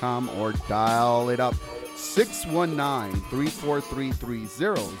inbox@ashotofwrestling.com or dial it up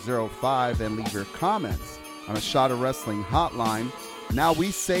 619-343-3005 and leave your comments on A Shot of Wrestling hotline. Now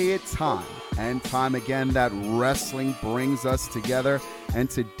we say it time and time again that wrestling brings us together, and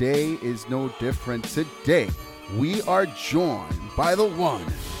today is no different. Today we are joined by the one,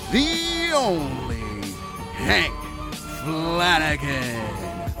 the only, Hank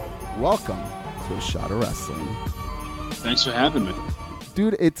Flanagan. Welcome to A Shot of Wrestling. Thanks for having me.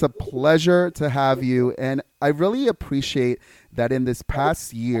 Dude, it's a pleasure to have you, and I really appreciate that in this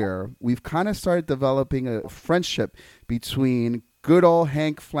past year, we've kind of started developing a friendship between good old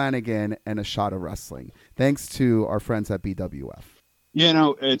Hank Flanagan and A Shot of Wrestling, thanks to our friends at BWF. Yeah,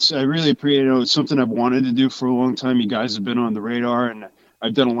 no, I really appreciate it. It's something I've wanted to do for a long time. You guys have been on the radar, and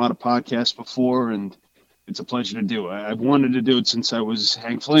I've done a lot of podcasts before, and it's a pleasure to do. I've wanted to do it since I was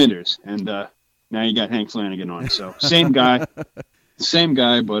Hank Flanders, and now you got Hank Flanagan on. So same guy,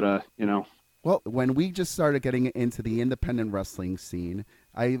 but you know. Well, when we just started getting into the independent wrestling scene,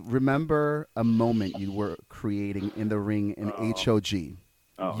 I remember a moment you were creating in the ring in HOG.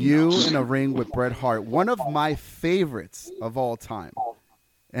 In a ring with Bret Hart, one of my favorites of all time.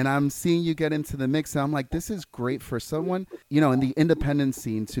 And I'm seeing you get into the mix, and I'm like, this is great for someone, in the independent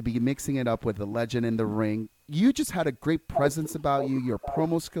scene to be mixing it up with a legend in the ring. You just had a great presence about you. Your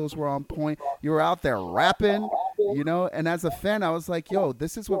promo skills were on point. You were out there rapping, and as a fan, I was like, yo,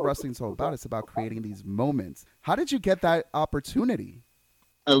 this is what wrestling's all about. It's about creating these moments. How did you get that opportunity?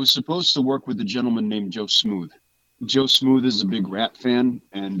 I was supposed to work with a gentleman named Joe Smooth. Joe Smooth is a big rap fan,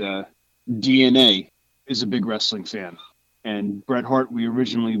 and DNA is a big wrestling fan. And Bret Hart, we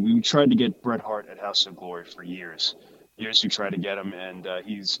tried to get Bret Hart at House of Glory for years. years who tried to get him, and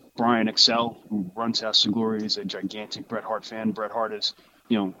he's Brian Excel, who runs House of Glory. He's a gigantic Bret Hart fan. Bret Hart is,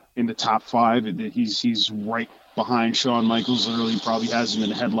 in the top 5. He's right behind Shawn Michaels. Literally, probably has him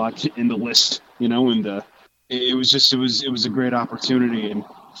in a headlock in the list. And it was a great opportunity. And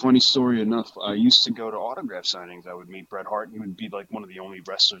funny story enough, I used to go to autograph signings. I would meet Bret Hart, and he would be like one of the only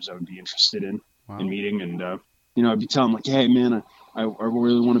wrestlers I would be interested in meeting. And I'd be telling him like, hey man, I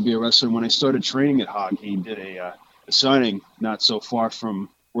really want to be a wrestler. When I started training at Hog, he did a signing not so far from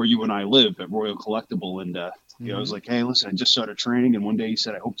where you and I live at Royal Collectible, and I was like, hey, listen, I just started training, and one day he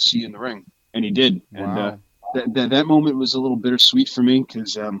said, I hope to see you in the ring, and he did. Wow. And that moment was a little bittersweet for me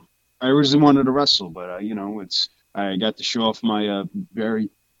because I originally wanted to wrestle, but I got to show off my very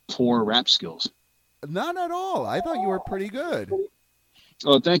poor rap skills. Not at all. I thought you were pretty good.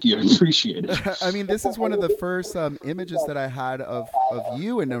 Oh, thank you. I appreciate it. I mean, this is one of the first images that I had of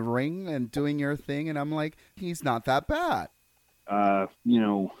you in the ring and doing your thing, and I'm like, he's not that bad.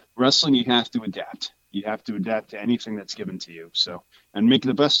 Wrestling, you have to adapt. You have to adapt to anything that's given to you. So, and make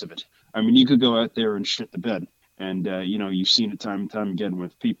the best of it. I mean, you could go out there and shit the bed, and you've seen it time and time again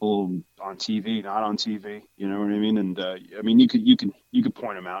with people on TV, not on TV. You know what I mean? And you could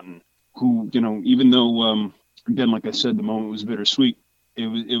point them out, and who, even though again, like I said, the moment was bittersweet. It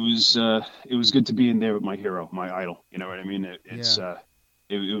was good to be in there with my hero, my idol. You know what I mean?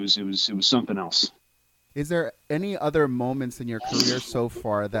 It was something else. Is there any other moments in your career so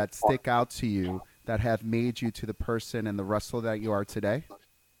far that stick out to you that have made you to the person and the wrestler that you are today?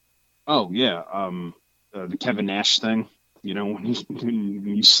 Oh yeah, the Kevin Nash thing. When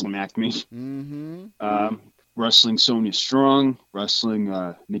you smacked me. Mm-hmm. Wrestling Sonya Strong,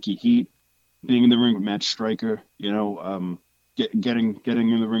 wrestling Nikki Heat, being in the ring with Matt Striker. Getting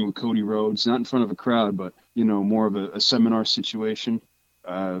in the ring with Cody Rhodes, not in front of a crowd, but more of a seminar situation.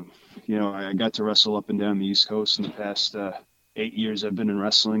 I got to wrestle up and down the East Coast in the past 8 years I've been in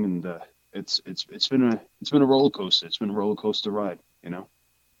wrestling, and it's been a roller coaster. It's been a roller coaster ride.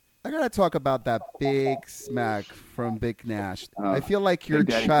 I gotta talk about that big smack from Big Nash. I feel like your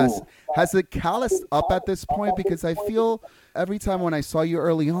chest has it calloused up at this point, because I feel every time when I saw you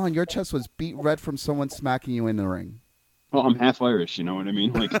early on, your chest was beat red from someone smacking you in the ring. Well, I'm half Irish, you know what I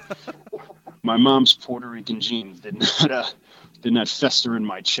mean? Like, my mom's Puerto Rican genes did not fester in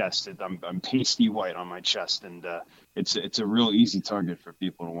my chest. I'm pasty white on my chest, and it's a real easy target for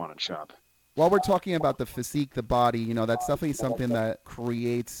people to want to chop. While we're talking about the physique, the body, that's definitely something that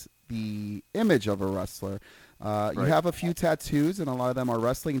creates the image of a wrestler. Right. You have a few tattoos, and a lot of them are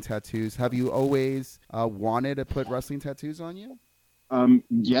wrestling tattoos. Have you always wanted to put wrestling tattoos on you?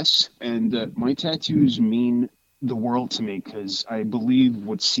 Yes, and my tattoos mean the world to me, because I believe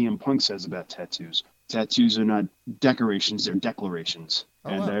what CM Punk says about tattoos. Tattoos are not decorations, they're declarations.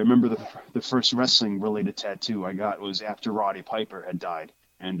 Oh, and wow. I remember the first wrestling related tattoo I got was after Roddy Piper had died.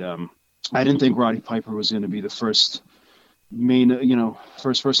 And I didn't think Roddy Piper was going to be the first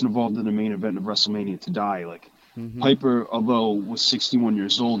person involved in the main event of WrestleMania to die. Like, Piper, although was 61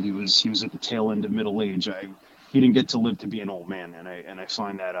 years old, he was at the tail end of middle age. He didn't get to live to be an old man, and I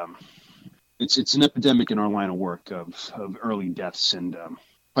find that it's an epidemic in our line of work of early deaths, and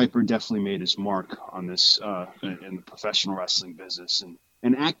Piper definitely made his mark on this in the professional wrestling business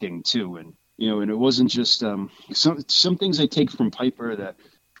and acting too. And and it wasn't just some things I take from Piper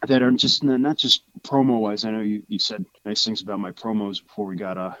that are just not just promo wise. I know you said nice things about my promos before we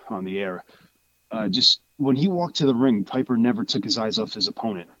got on the air. Just when he walked to the ring, Piper never took his eyes off his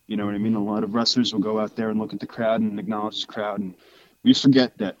opponent. You know what I mean? A lot of wrestlers will go out there and look at the crowd and acknowledge the crowd, and we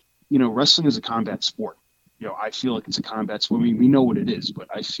forget that wrestling is a combat sport. I feel like it's a combat sport. I mean, we know what it is, but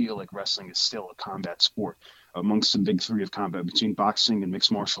I feel like wrestling is still a combat sport. Amongst the big three of combat, between boxing and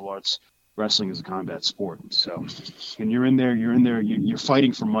mixed martial arts, wrestling is a combat sport. So when you're in there, you're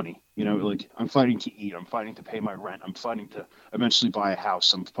fighting for money. Like, I'm fighting to eat. I'm fighting to pay my rent. I'm fighting to eventually buy a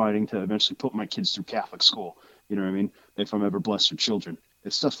house. I'm fighting to eventually put my kids through Catholic school. You know what I mean? If I'm ever blessed with children.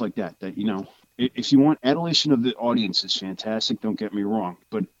 It's stuff like that, if you want adulation of the audience, is fantastic. Don't get me wrong.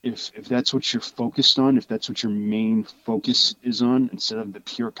 But if that's what you're focused on, if that's what your main focus is on, instead of the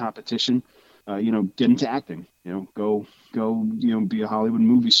pure competition, get into acting. Go. Be a Hollywood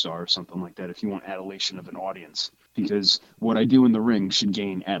movie star or something like that. If you want adulation of an audience, because what I do in the ring should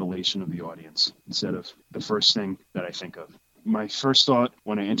gain adulation of the audience instead of the first thing that I think of. My first thought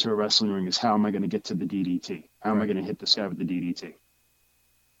when I enter a wrestling ring is, how am I going to get to the DDT? How am I going to hit this guy with the DDT?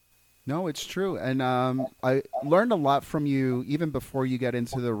 No, it's true. And I learned a lot from you even before you get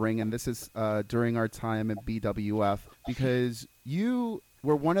into the ring. And this is during our time at BWF, because you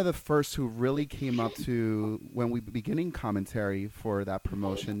were one of the first who really came up to, when we were beginning commentary for that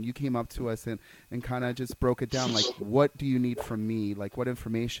promotion, you came up to us and kind of just broke it down, like, what do you need from me? Like, what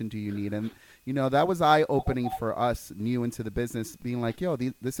information do you need? And, you know, that was eye-opening for us, new into the business, being like, yo,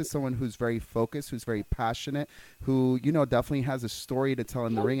 this is someone who's very focused, who's very passionate, who, you know, definitely has a story to tell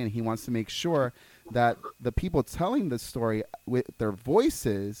in the ring, and he wants to make sure that the people telling the story with their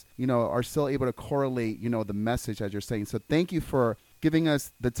voices, you know, are still able to correlate, you know, the message as you're saying. So thank you for giving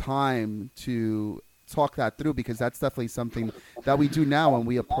us the time to talk that through, because that's definitely something that we do now when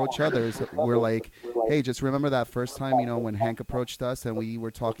we approach others. We're like, hey, just remember that first time, you know, when Hank approached us and we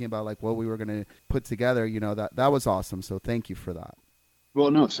were talking about like what we were going to put together, you know, that was awesome. So thank you for that.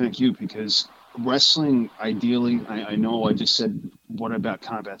 Well, no, thank you, because wrestling, ideally, I know I just said what about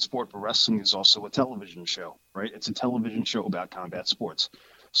combat sport, but wrestling is also a television show, right? It's a television show about combat sports.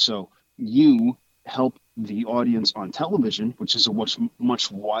 So you help the audience on television, which is a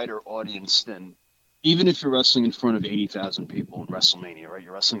much wider audience than, even if you're wrestling in front of 80,000 people in WrestleMania, right?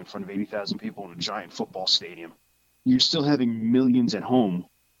 You're wrestling in front of 80,000 people in a giant football stadium. You're still having millions at home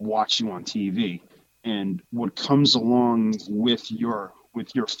watch you on TV. And what comes along with your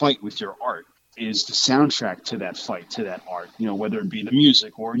fight, with your art, is the soundtrack to that fight, to that art, you know, whether it be the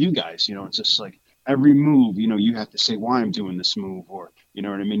music or you guys, you know, it's just like every move, you know, you have to say why I'm doing this move, or, you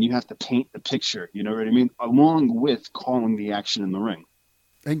know what I mean? You have to paint the picture, you know what I mean? Along with calling the action in the ring.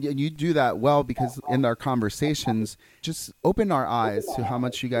 And you do that well, because in our conversations, just open our eyes to how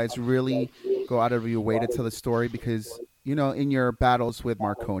much you guys really go out of your way to tell the story, because, you know, in your battles with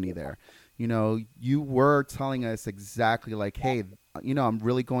Marconi there, you know, you were telling us exactly like, hey, you know, I'm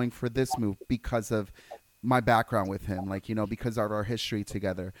really going for this move because of my background with him, like, you know, because of our history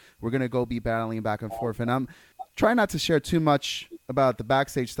together. We're going to go be battling back and forth. And I'm trying not to share too much about the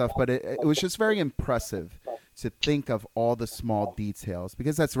backstage stuff, but it was just very impressive to think of all the small details,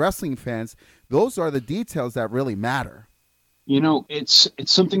 because as wrestling fans, those are the details that really matter. You know, it's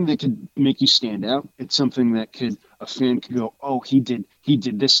something that could make you stand out. It's something that a fan could go, oh, he did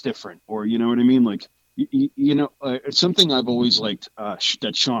this different, or, you know what I mean? Like, you know, it's something I've always liked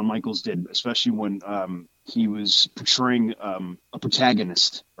that Shawn Michaels did, especially when he was portraying a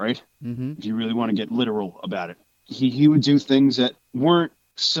protagonist, right? Mm-hmm. If you really want to get literal about it, he would do things that weren't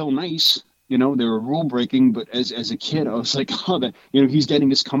so nice. You know, they were rule breaking, but as a kid, I was like, oh, that, you know, he's getting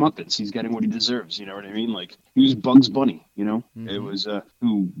his comeuppance. He's getting what he deserves. You know what I mean? Like, he was Bugs Bunny, you know, It was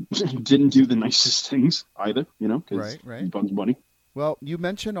who didn't do the nicest things either, you know, because right. Bugs Bunny. Well, you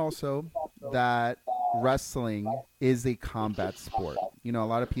mentioned also that wrestling is a combat sport. You know, a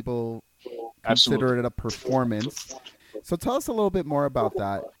lot of people consider it a performance. So tell us a little bit more about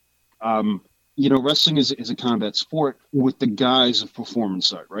that. You know, wrestling is a combat sport with the guise of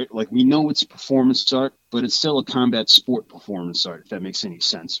performance art, right? Like, we know it's performance art, but it's still a combat sport performance art, if that makes any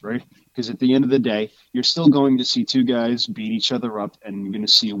sense, right? Because at the end of the day, you're still going to see two guys beat each other up, and you're going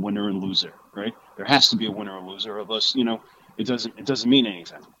to see a winner and loser, right? There has to be a winner and loser, unless, you know, it doesn't mean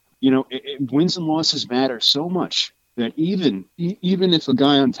anything. You know, wins and losses matter so much that even if a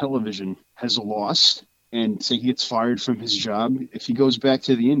guy on television has lost and say he gets fired from his job, if he goes back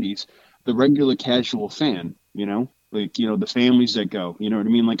to the indies, the regular casual fan, you know, like, you know, the families that go, you know what I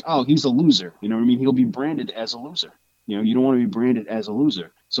mean? Like, oh, he's a loser. You know what I mean? He'll be branded as a loser. You know, you don't want to be branded as a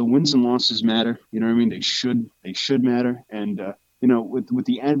loser. So wins and losses matter. You know what I mean? They should matter. And, you know, with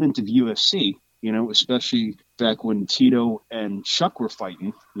the advent of UFC, you know, especially back when Tito and Chuck were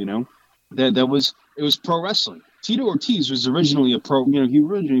fighting, you know, it was pro wrestling. Tito Ortiz was originally he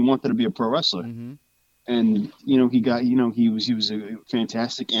originally wanted to be a pro wrestler. Mm-hmm. And, you know, he was a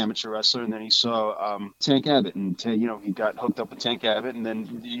fantastic amateur wrestler. And then he saw Tank Abbott, and, you know, he got hooked up with Tank Abbott. And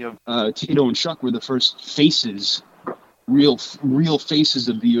then, you know, Tito and Chuck were the first faces, real faces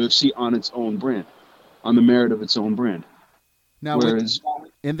of the UFC on its own brand, on the merit of its own brand. Now,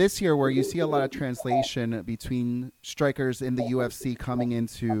 in this year where you see a lot of translation between strikers in the UFC coming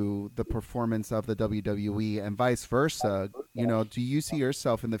into the performance of the WWE and vice versa, you know, do you see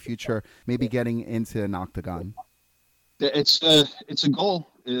yourself in the future maybe getting into an octagon? It's a goal.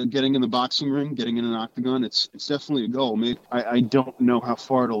 Getting in the boxing ring, getting in an octagon, it's definitely a goal. Maybe I don't know how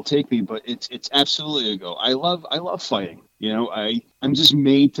far it'll take me, but it's absolutely a goal. I love fighting. You know, I'm just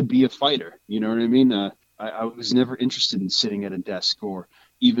made to be a fighter. You know what I mean? I was never interested in sitting at a desk, or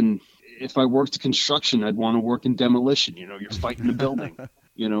even if I worked construction, I'd want to work in demolition. You know, you're fighting a building.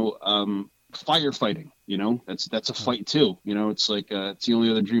 You know, firefighting. You know, that's a fight too. You know, it's like it's the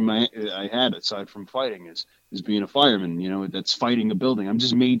only other dream I had aside from fighting is being a fireman. You know, that's fighting a building. I'm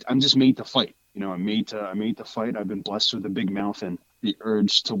just made to fight. You know, I'm made to fight. I've been blessed with a big mouth and the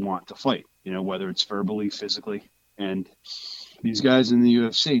urge to want to fight. You know, whether it's verbally, physically, and these guys in the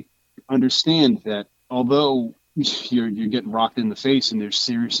UFC understand that although you're getting rocked in the face and there's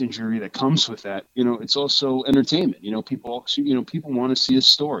serious injury that comes with that, it's also entertainment. People want to see a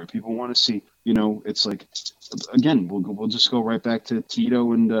story. People want to see, it's like, again, we'll just go right back to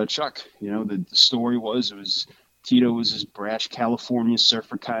Tito and Chuck. The story was Tito was this brash California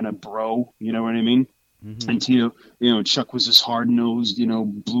surfer kind of bro, you know what I mean? Mm-hmm. And Tito, Chuck was this hard-nosed,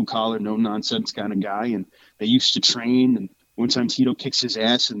 blue-collar, no-nonsense kind of guy, and they used to train, and one time Tito kicks his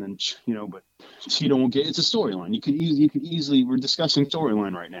ass, and then, but Tito won't get, it's a storyline. You could easily, we're discussing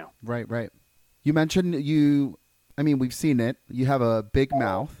storyline right now. Right. You mentioned we've seen it. You have a big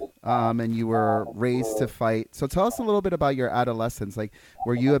mouth, and you were raised to fight. So tell us a little bit about your adolescence. Like,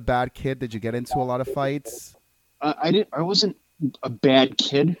 were you a bad kid? Did you get into a lot of fights? I wasn't a bad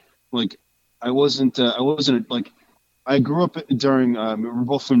kid. Like, I grew up during, we're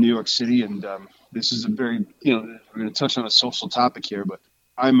both from New York City, and this is a very, we're going to touch on a social topic here, but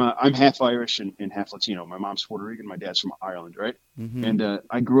I'm half Irish and half Latino. My mom's Puerto Rican, my dad's from Ireland, right? Mm-hmm. And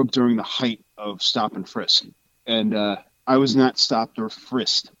I grew up during the height of stop and frisk, and I was not stopped or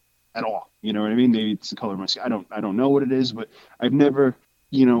frisked at all. You know what I mean? Maybe it's the color of my skin. I don't know what it is, but I've never,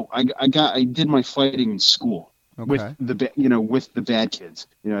 I did my fighting in school. Okay. With the bad kids.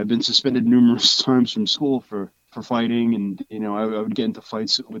 I've been suspended numerous times from school for fighting, and I would get into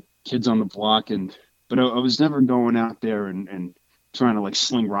fights with kids on the block, but I was never going out there and trying to like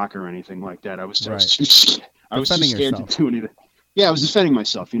sling rock or anything like that. I was too scared to do anything. Yeah, I was defending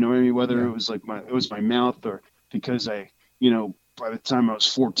myself. You know what I mean? Whether it was like my mouth, or because by the time I was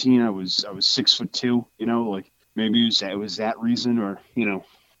 14, I was 6'2". Like maybe it was that reason, or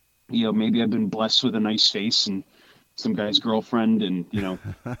maybe I've been blessed with a nice face and some guy's girlfriend, and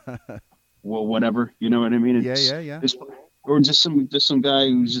well, whatever. You know what I mean? Yeah. Or just some guy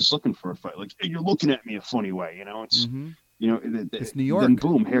who's just looking for a fight. Like, hey, you're looking at me a funny way. It's it's New York. Then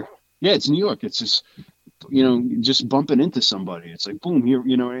boom, here. Yeah, it's New York. It's just just bumping into somebody. It's like boom here.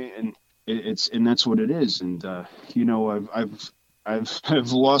 And and that's what it is. And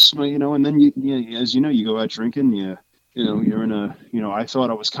I've lost my and then as you go out drinking. You're in a, I thought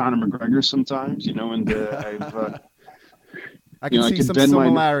I was Conor McGregor sometimes, and I can see some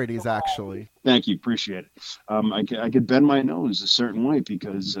similarities, actually. Thank you. Appreciate it. I could bend my nose a certain way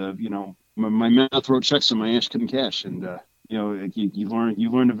because, my mouth wrote checks and my ass couldn't cash. And, you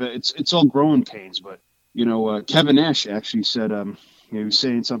learn of it. It's all growing pains. But, Kevin Nash actually said, he was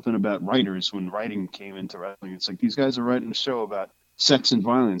saying something about writers when writing came into wrestling. It's like these guys are writing a show about sex and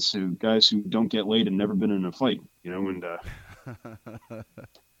violence to guys who don't get laid and never been in a fight, and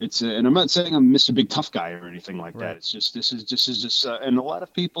it's and I'm not saying I'm Mr. Big Tough Guy or anything like that. It's just this is just and a lot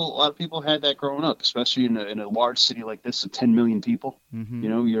of people had that growing up, especially in a large city like this of 10 million people.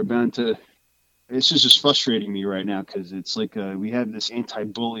 Mm-hmm. You're bound to. It's just frustrating me right now because it's like we have this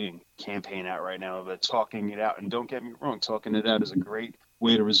anti-bullying campaign out right now about talking it out. And don't get me wrong, talking it out is a great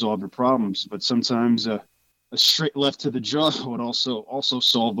way to resolve your problems, but sometimes a straight left to the jaw would also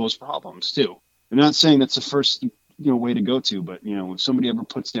solve those problems too. I'm not saying that's the first way to go to, but if somebody ever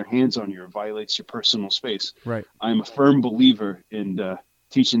puts their hands on you or violates your personal space, right? I'm a firm believer in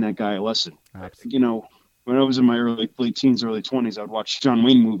teaching that guy a lesson. Absolutely. When I was in my late teens, early 20s, I would watch John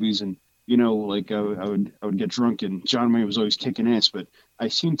Wayne movies, and I would get drunk, and John Wayne was always kicking ass, but I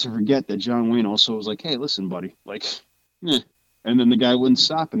seem to forget that John Wayne also was like, hey, listen, buddy, like, and then the guy wouldn't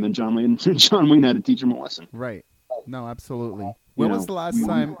stop, and then John Wayne had to teach him a lesson. Right. No, absolutely. When was the last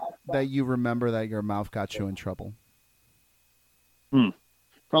time that you remember that your mouth got you in trouble?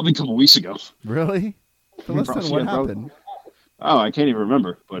 Probably a couple weeks ago. Really? So listen, what happened? Oh, I can't even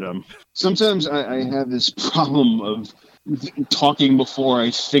remember. But sometimes I have this problem of talking before I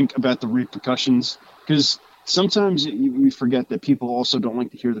think about the repercussions, because sometimes you forget that people also don't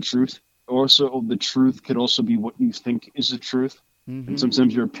like to hear the truth. Also, the truth could also be what you think is the truth. Mm-hmm. And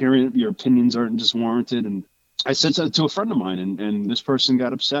sometimes your opinions aren't just warranted. And I said that to a friend of mine, and this person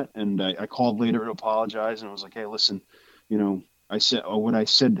got upset, and I called later to apologize, and I was like, hey, listen, I said what I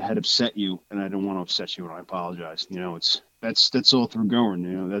said had upset you, and I didn't want to upset you, and I apologize. That's all through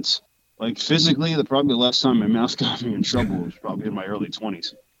going. That's like physically, probably the last time my mouth got me in trouble was probably in my early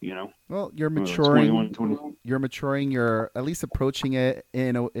 20s. Well, you're maturing. 21, 20. You're maturing. You're at least approaching it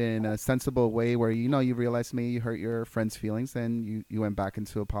in a sensible way where you realize maybe you hurt your friend's feelings, and you went back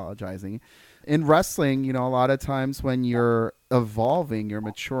into apologizing. In wrestling, a lot of times when you're evolving, you're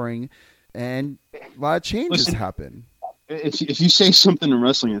maturing, and a lot of changes happen. If you say something in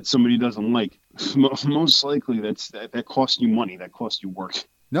wrestling that somebody doesn't like, most likely that costs you money. That costs you work.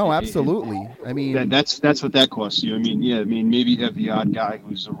 No, absolutely. I mean, that's what that costs you. I mean, maybe you have the odd guy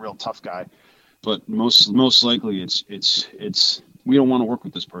who's a real tough guy, but most likely it's we don't want to work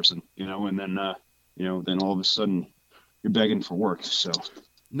with this person, and then then all of a sudden you're begging for work. So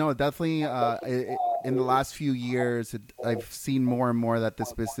No, definitely. In the last few years, I've seen more and more that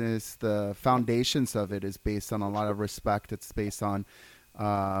this business, the foundations of it, is based on a lot of respect. It's based on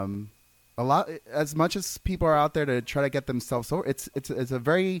a lot. As much as people are out there to try to get themselves over, it's a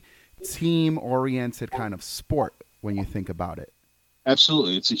very team-oriented kind of sport when you think about it.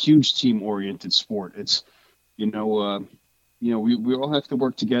 absolutely, it's a huge team-oriented sport. It's we all have to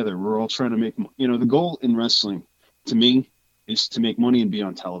work together. We're all trying to make the goal in wrestling, to me, is to make money and be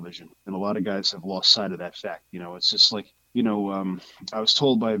on television. And a lot of guys have lost sight of that fact. It's just like, I was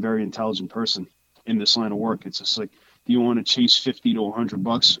told by a very intelligent person in this line of work, it's just like, do you want to chase 50 to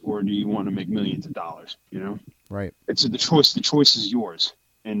 $100 or do you want to make millions of dollars? Right. It's the choice. The choice is yours.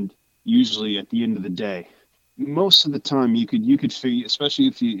 And usually at the end of the day, most of the time you could figure, especially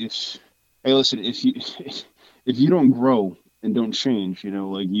if you don't grow and don't change,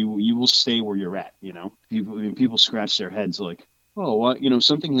 like you will stay where you're at. People scratch their heads like, oh, what,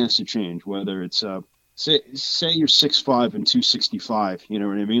 something has to change. Whether it's say you're 6'5" and 265, you know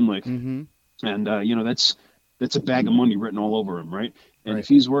what I mean? Like, Mm-hmm. and that's a bag of money written all over him, right? And Right. if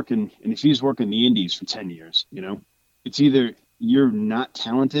he's working the Indies for 10 years, it's either you're not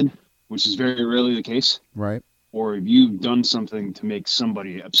talented, which is very rarely the case, Right. or if you've done something to make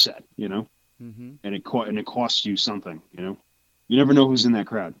somebody upset, Mm-hmm. and it costs you something, You never know who's in that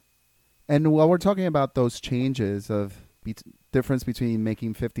crowd. And while we're talking about those changes of difference between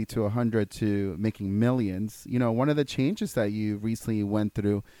making 50 to 100 to making millions, one of the changes that you recently went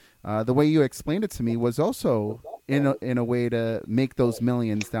through, the way you explained it to me was also in a way to make those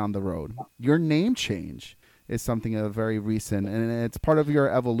millions down the road. Your name change is something very recent, and it's part of your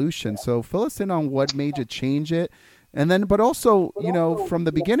evolution. So fill us in on what made you change it. And then, but also, from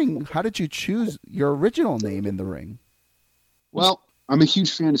the beginning, how did you choose your original name in the ring? Well, I'm a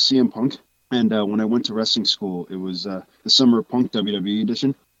huge fan of CM Punk, and when I went to wrestling school, it was the Summer of Punk WWE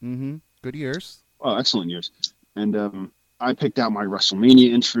edition. Mm-hmm. Good years. Oh, excellent years. And I picked out my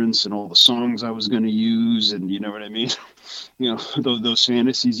WrestleMania entrance and all the songs I was going to use, and you know what I mean? those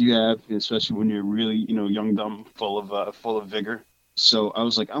fantasies you have, especially when you're really, young, dumb, full of vigor. So I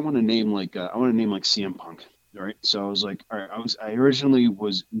was like, I want to name like CM Punk. All right. So I was like, all right, I originally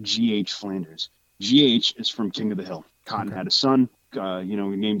was GH Flanders. GH is from King of the Hill. Cotton had a son. We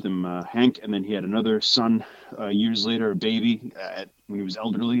named him Hank, and then he had another son years later, a baby, when he was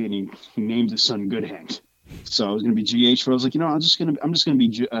elderly, and he named his son Good Hank. So I was going to be GH, but I was like, I'm just going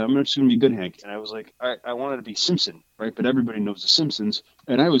to be Good Hank. And I was like, I wanted to be Simpson, right? But everybody knows the Simpsons,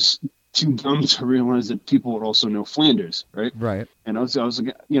 and I was too dumb to realize that people would also know Flanders, right? Right. And I was like,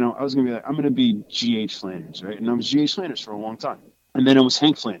 I was going to be like, I'm going to be GH Flanders, right? And I was GH Flanders for a long time. And then it was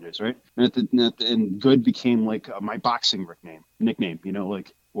Hank Flanders, right? And Good became like my boxing nickname,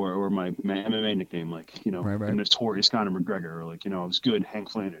 or my MMA nickname, like, Right. the notorious Conor McGregor, or like, I was Good Hank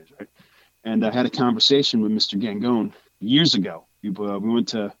Flanders, right? And I had a conversation with Mr. Gangone years ago. We went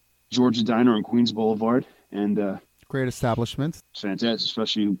to Georgia Diner on Queens Boulevard, and Great establishments. it's fantastic,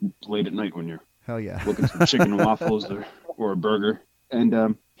 especially late at night when you're Hell yeah. looking for chicken and waffles or a burger.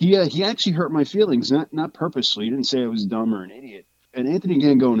 And he actually hurt my feelings, not purposely. He didn't say I was dumb or an idiot. And Anthony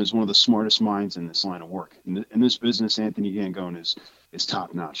Gangone is one of the smartest minds in this line of work. In this business, Anthony Gangone is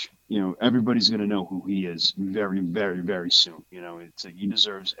top notch. Everybody's going to know who he is very, very, very soon. He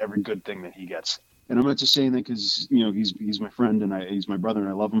deserves every good thing that he gets. And I'm not just saying that because he's my friend and he's my brother and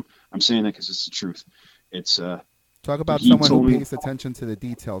I love him. I'm saying that because it's the truth. It's Talk about he someone told who me- pays attention to the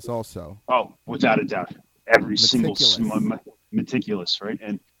details also. Oh, without a doubt, every single meticulous, right?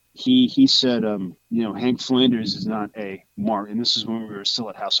 And he said, Hank Flanders is not a Mark, and this is when we were still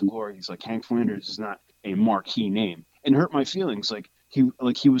at House of Glory. He's like, Hank Flanders is not a marquee name, and hurt my feelings. Like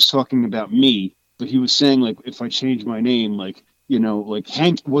he was talking about me, but he was saying like if I change my name, like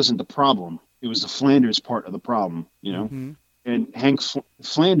Hank wasn't the problem. It was the Flanders part of the problem, Mm-hmm. And Hank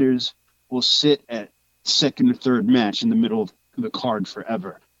Flanders will sit at second or third match in the middle of the card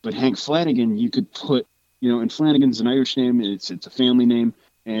forever. But Hank Flanagan, you could put, and Flanagan's an Irish name. It's a family name.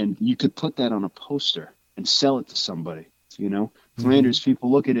 And you could put that on a poster and sell it to somebody, Mm-hmm. Flanders, people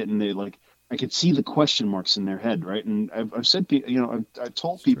look at it and they like, I could see the question marks in their head, right? And I've said, I've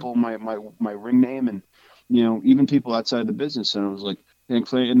told people my ring name and, even people outside the business. And I was like, Hank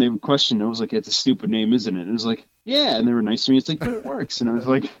Flanagan, and they would question. I was like, it's a stupid name, isn't it? And it was like, yeah. And they were nice to me. It's like, but it works. And I was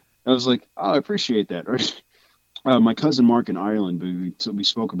like, oh, I appreciate that. Right? My cousin Marc in Ireland, we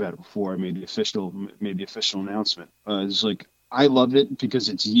spoke about it before. I made the official announcement. It's like, I love it because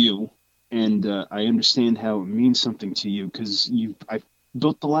it's you, and I understand how it means something to you because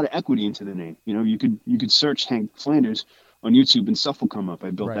built a lot of equity into the name. You know, you could search Hank Flanders on YouTube and stuff will come up. I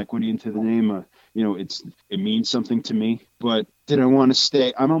built equity into the name. You know, it means something to me. But did I want to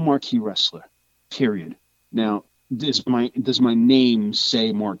stay? I'm a marquee wrestler, period. Now, does my name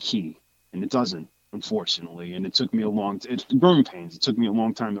say marquee? And it doesn't, unfortunately. And it took me it's growing pains. It took me a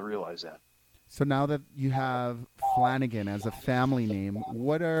long time to realize that. So now that you have Flanagan as a family name,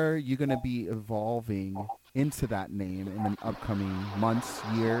 what are you going to be evolving into that name in the upcoming months,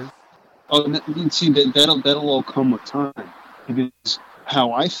 years? Oh, and see, that'll all come with time, because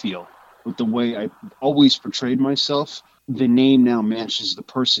how I feel with the way I always portrayed myself, the name now matches the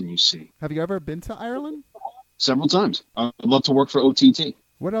person you see. Have you ever been to Ireland? Several times. I'd love to work for OTT.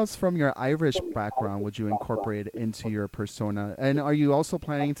 What else from your Irish background would you incorporate into your persona? And are you also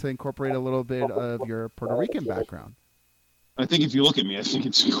planning to incorporate a little bit of your Puerto Rican background? I think if you look at me, I think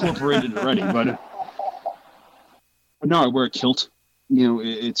it's incorporated already. But no, I wear a kilt. You know,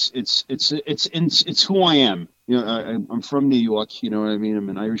 it's who I am. You know, I'm from New York. You know what I mean? I'm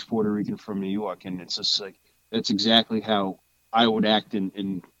an Irish Puerto Rican from New York, and it's just like that's exactly how I would act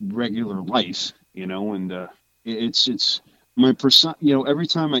in regular life. You know, and it's my persona. You know, every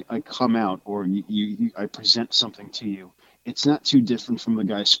time I come out or I present something to you, it's not too different from the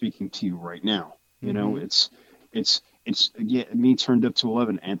guy speaking to you right now. You know, it's again, me turned up to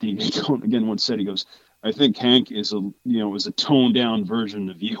 11. Anthony again once said, he goes, I think Hank is a toned down version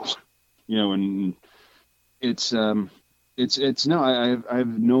of you, you know, and it's no, I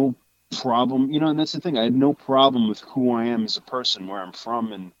have no problem, you know, and that's the thing. I had no problem with who I am as a person, where I'm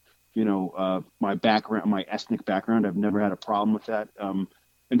from, and, you know, my background, my ethnic background. I've never had a problem with that.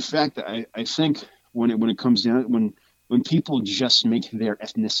 In fact, I think when it comes down, when people just make their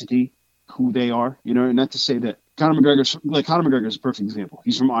ethnicity who they are, you know, not to say that Conor McGregor is a perfect example.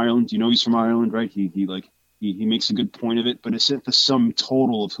 He's from Ireland, you know, he's from Ireland, right? He makes a good point of it, but it's not the sum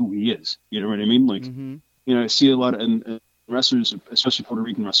total of who he is. You know what I mean? Like, you know, I see a lot of wrestlers, especially Puerto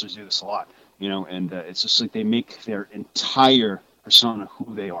Rican wrestlers, do this a lot, you know, and it's just like they make their entire persona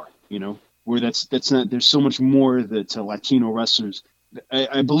who they are, you know, where that's not, there's so much more that Latino wrestlers,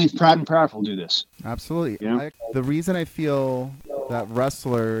 I believe Proud and Powerful do this. Absolutely. You know? The reason I feel that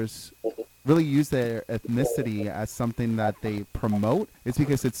wrestlers really use their ethnicity as something that they promote is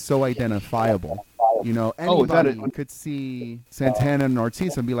because it's so identifiable. You know, anybody could see Santana and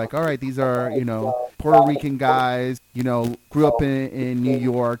Ortiz and be like, all right, these are, you know, Puerto Rican guys, you know, grew up in New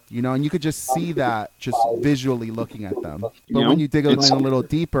York, you know, and you could just see that just visually looking at them. But when you dig a little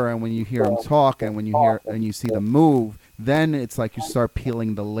deeper, and when you hear them talk, and when you see them move, then it's like you start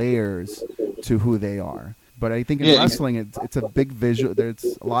peeling the layers to who they are. But I think in wrestling, it's a big visual.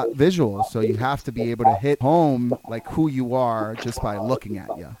 There's a lot visual, so you have to be able to hit home like who you are just by looking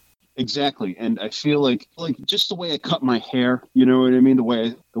at you. Exactly, and I feel like just the way I cut my hair, you know what I mean. The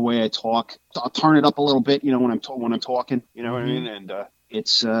way I talk, I'll turn it up a little bit, you know, when I'm talking, you know what I mean. And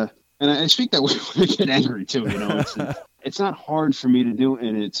it's and I speak that way when I get angry too, you know. It's not hard for me to do,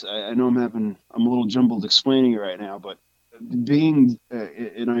 and I know I'm a little jumbled explaining it right now, but being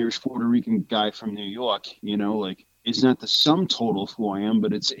an Irish Puerto Rican guy from New York, you know, like, is not the sum total of who I am,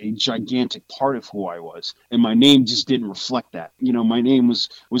 but it's a gigantic part of who I was. And my name just didn't reflect that. You know, my name was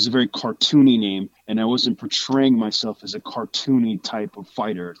a very cartoony name, and I wasn't portraying myself as a cartoony type of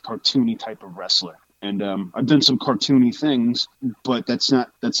fighter, a cartoony type of wrestler. And I've done some cartoony things, but that's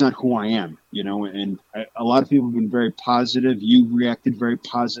not who I am, you know. And a lot of people have been very positive. You reacted very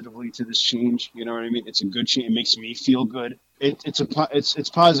positively to this change. You know what I mean? It's a good change. It makes me feel good. It's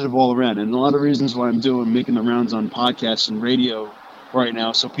positive all around. And a lot of reasons why I'm making the rounds on podcasts and radio right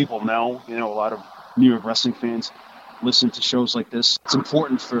now, so people know. You know, a lot of New York wrestling fans listen to shows like this. It's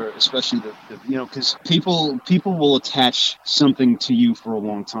important for, especially the you know, because people will attach something to you for a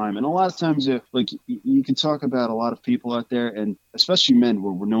long time, and a lot of times, like, you can talk about a lot of people out there, and especially men,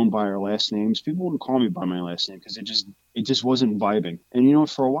 where we're known by our last names. People wouldn't call me by my last name because it just wasn't vibing, and you know,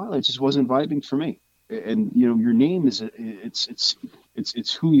 for a while it just wasn't vibing for me. And you know, your name is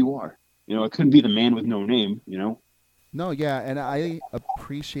it's who you are. You know, it couldn't be the man with no name. You know. No, yeah, and I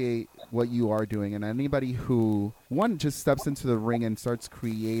appreciate what you are doing, and anybody who, one, just steps into the ring and starts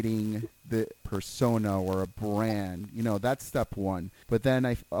creating the persona or a brand, you know, that's step one. But then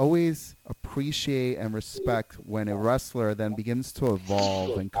I always appreciate and respect when a wrestler then begins to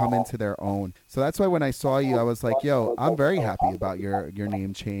evolve and come into their own. So that's why when I saw you, I was like, yo, I'm very happy about your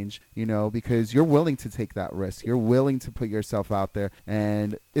name change, you know, because you're willing to take that risk. You're willing to put yourself out there,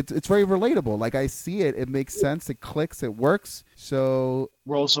 and it's very relatable. Like, I see it. It makes sense. It clicks. It works. So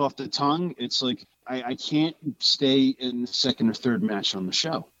rolls off the tongue. It's like I can't stay in the second or third match on the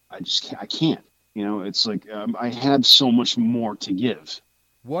show. I can't. You know, it's like I have so much more to give.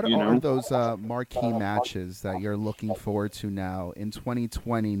 What You are know? those marquee matches that you're looking forward to now in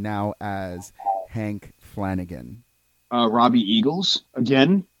 2020 now as Hank Flanagan? Robbie Eagles,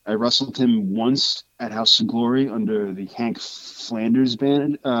 again, I wrestled him once at House of Glory under the Hank Flanders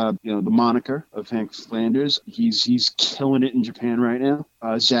band, the moniker of Hank Flanders. He's killing it in Japan right now.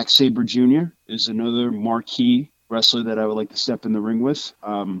 Zack Sabre Jr. is another marquee wrestler that I would like to step in the ring with.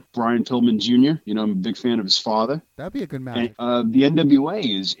 Brian Pillman Jr., you know, I'm a big fan of his father. That'd be a good match. And the NWA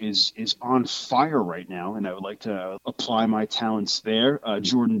is on fire right now, and I would like to apply my talents there.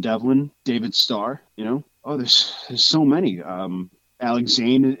 Jordan Devlin, David Starr, you know. Oh, there's so many. Alex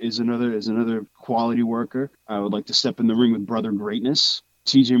Zane is another quality worker. I would like to step in the ring with Brother Greatness.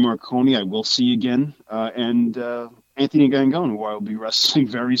 TJ Marconi, I will see again, and Anthony Gangone, who I will be wrestling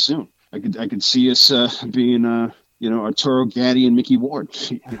very soon. I could see us being Arturo Gatti and Mickey Ward.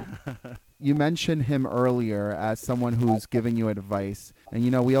 You mentioned him earlier as someone who's giving you advice. And,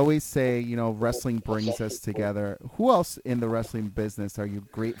 you know, we always say, you know, wrestling brings us together. Who else in the wrestling business are you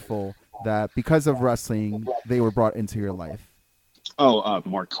grateful that because of wrestling, they were brought into your life?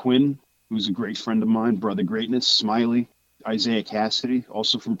 Mark Quinn, who's a great friend of mine, Brother Greatness, Smiley, Isaiah Cassidy,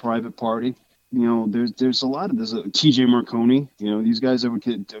 also from Private Party. You know, there's TJ Marconi. You know, these guys I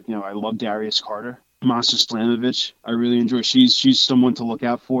love Darius Carter. Masa Slamovich, I really enjoy. She's someone to look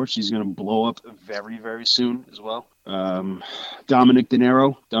out for. She's going to blow up very, very soon as well. Dominic De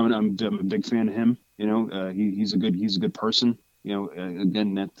Niro, I'm a big fan of him. You know, he's a good person. You know,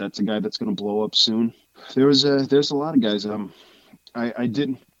 again, that's a guy that's going to blow up soon. There's a lot of guys.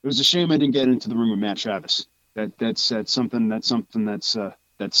 It was a shame I didn't get into the ring with Matt Travis. That's something that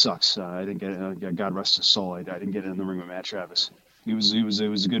sucks. I didn't get, God rest his soul. I didn't get in the ring with Matt Travis. He was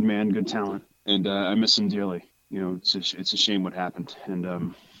a good man, good talent. And I miss him dearly. You know, it's a shame what happened.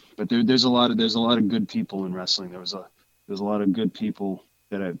 And but there's a lot of good people in wrestling. There's a lot of good people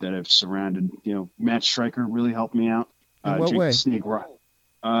that have surrounded. You know, Matt Stryker really helped me out. In what way? Snake Rock.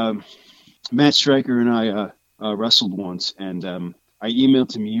 Matt Stryker and I wrestled once, and I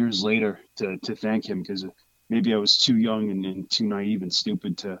emailed him years later to thank him because maybe I was too young and too naive and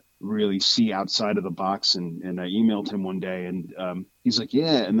stupid to really see outside of the box. And I emailed him one day, and he's like,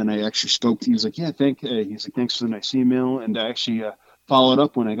 yeah. And then I actually spoke. He was like, yeah, he's like, thanks for the nice email. And I actually followed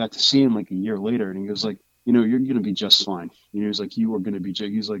up when I got to see him like a year later. And he was like, you know, you're going to be just fine. You know, he's like, you are going to be.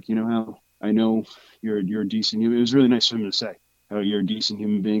 He's like, you know how I know you're a decent human. It was really nice for him to say, oh, you're a decent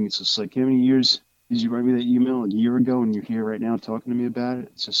human being. It's just like, how many years did you write me that email? A year ago, and you're here right now talking to me about it.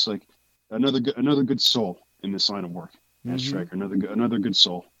 It's just like another good soul in this line of work. Matt Stryker, another good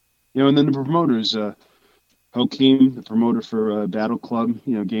soul. You know, and then the promoters, Hakeem, the promoter for Battle Club,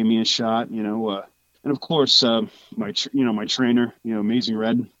 you know, gave me a shot. You know, and of course, my trainer, you know, Amazing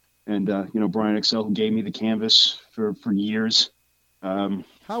Red, and Brian Excel, who gave me the canvas for years.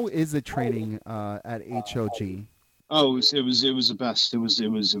 How is the training at HOG? Oh, it was the best. It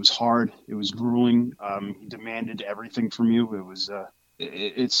was hard. It was grueling. He demanded everything from you. It was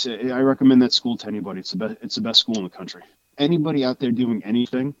I recommend that school to anybody. It's the best school in the country. Anybody out there doing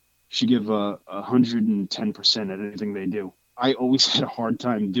anything should give 110% at anything they do. I always had a hard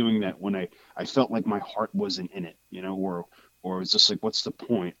time doing that when I felt like my heart wasn't in it, you know, or it's just like, what's the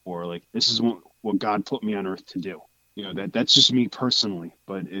point? Or like, this is what God put me on earth to do. You know, that's just me personally.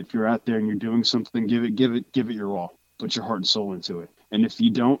 But if you're out there and you're doing something, give it your all. Put your heart and soul into it. And if you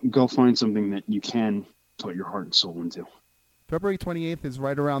don't, go find something that you can put your heart and soul into. February 28th is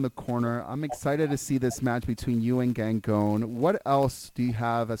right around the corner. I'm excited to see this match between you and Gangone. What else do you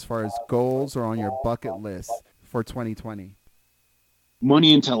have as far as goals or on your bucket list for 2020?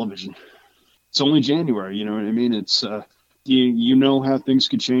 Money in television. It's only January, you know what I mean? It's you know how things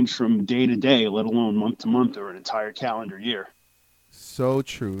could change from day to day, let alone month to month or an entire calendar year. So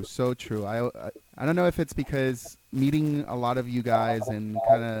true, so true. I don't know if it's because meeting a lot of you guys and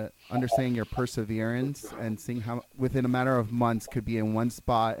kind of understanding your perseverance and seeing how within a matter of months could be in one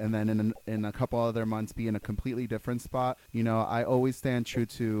spot and then in a couple other months be in a completely different spot. You know, I always stand true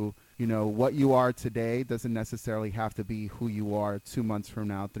to, you know, what you are today doesn't necessarily have to be who you are 2 months from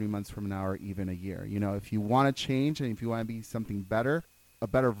now, 3 months from now, or even a year. You know, if you want to change and if you want to be something better, a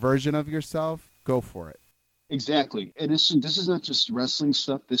better version of yourself, go for it. Exactly. And this is not just wrestling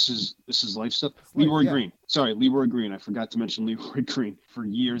stuff. This is life stuff. Leroy Green. Sorry, Leroy Green. I forgot to mention Leroy Green. For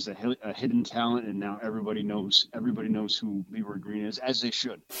years, a hidden talent, and now everybody knows who Leroy Green is, as they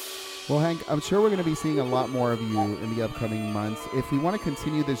should. Well, Hank, I'm sure we're going to be seeing a lot more of you in the upcoming months. If we want to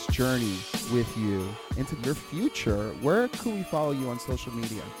continue this journey with you into your future, where can we follow you on social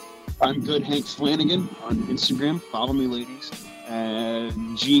media? I'm good Hank Flanagan on Instagram. Follow me, ladies.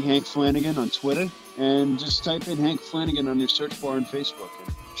 G Hank Flanagan on Twitter. And just type in Hank Flanagan on your search bar on Facebook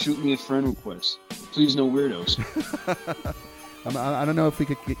and shoot me a friend request. Please, no weirdos. I don't know if we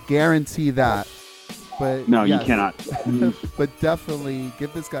could guarantee that. But no, yes. You cannot. But definitely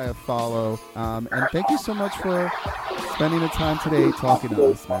give this guy a follow. And thank you so much for spending the time today talking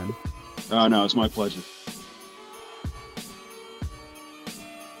to us, man. Oh, no, it's my pleasure.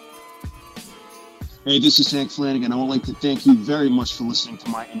 Hey, this is Hank Flanagan. I would like to thank you very much for listening to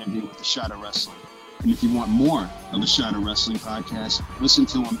my interview with The Shot of Wrestling. And if you want more of The Shot of Wrestling podcast, listen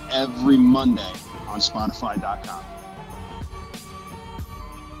to him every Monday on Spotify.com.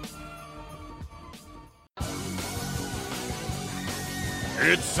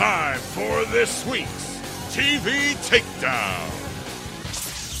 It's time for this week's TV Takedown.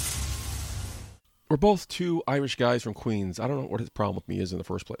 We're both two Irish guys from Queens. I don't know what his problem with me is in the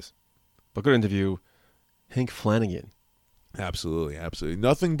first place. But good interview. Hank Flanagan. Absolutely, absolutely.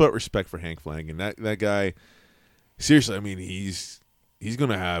 Nothing but respect for Hank Flanagan. That guy, seriously, I mean, he's going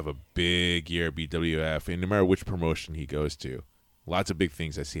to have a big year at BWF, and no matter which promotion he goes to, lots of big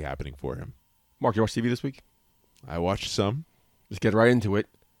things I see happening for him. Mark, you watch TV this week? I watched some. Let's get right into it.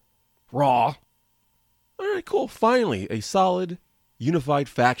 Raw. All right, cool. Finally, a solid, unified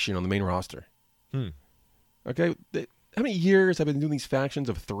faction on the main roster. Okay, how many years have I been doing these factions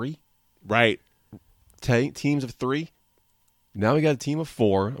of 3? Right. Teams of 3. Now we got a team of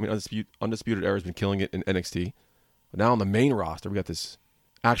 4. I mean, Undisputed Era's been killing it in NXT. But now on the main roster, we got this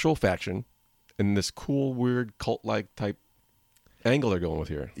actual faction and this cool, weird, cult-like type angle they're going with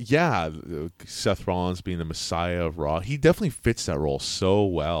here. Yeah, Seth Rollins being the Messiah of Raw. He definitely fits that role so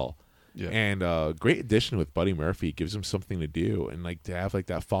well. Yeah. And great addition with Buddy Murphy. Gives him something to do and like to have like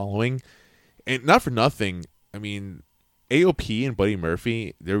that following. And not for nothing, I mean, AOP and Buddy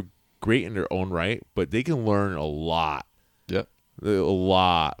Murphy, they're great in their own right, but they can learn a lot. Yeah. A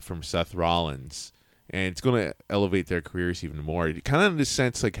lot from Seth Rollins. And it's going to elevate their careers even more. Kind of in the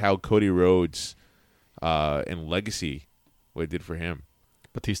sense like how Cody Rhodes and Legacy, what it did for him.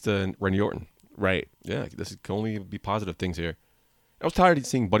 Batista and Randy Orton. Right. Yeah, this can only be positive things here. I was tired of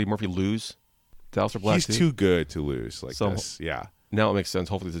seeing Buddy Murphy lose to Aleister Black. He's too good to lose like this. Yeah. Now it makes sense.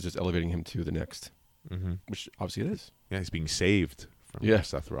 Hopefully, this is just elevating him to the next, which obviously it is. Yeah, he's being saved from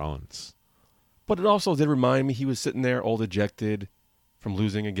Seth Rollins. But it also did remind me he was sitting there all dejected from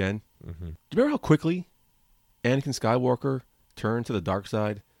losing again. Do you remember how quickly Anakin Skywalker turned to the dark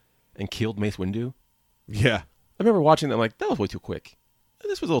side and killed Mace Windu? Yeah. I remember watching that. I'm like, that was way too quick.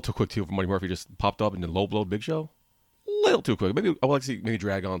 This was a little too quick, too, for Buddy Murphy just popped up and then low-blow Big Show. A little too quick. Maybe I would like to see maybe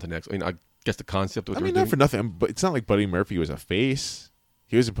drag on to next. I mean, I guess the concept of not for nothing, but it's not like Buddy Murphy was a face.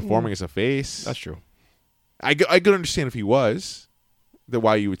 He wasn't performing as a face. That's true. I could understand if he was,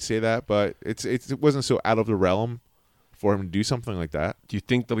 why you would say that, but it wasn't so out of the realm for him to do something like that. Do you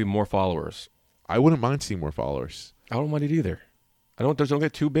think there'll be more followers? I wouldn't mind seeing more followers. I don't mind it either. I don't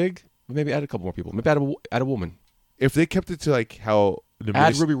get too big. But maybe add a couple more people. Maybe add a woman. If they kept it to like how the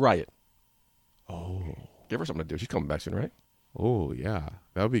add Ruby Riott. Oh, give her something to do. She's coming back soon, right? Oh yeah,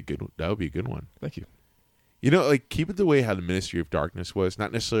 that would be good. That would be a good one. Thank you. You know, like keep it the way how the Ministry of Darkness was,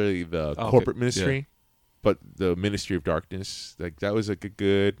 not necessarily the corporate ministry, but the Ministry of Darkness. Like that was like a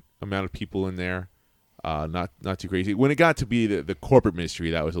good amount of people in there. Not too crazy. When it got to be the corporate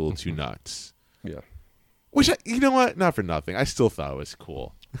ministry, that was a little too nuts. Yeah. Which you know what? Not for nothing. I still thought it was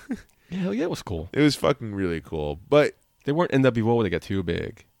cool. Yeah, it was cool. It was fucking really cool. But they weren't NWO when they got too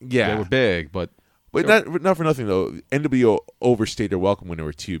big. Yeah, they were big, but not for nothing though. NWO overstayed their welcome when they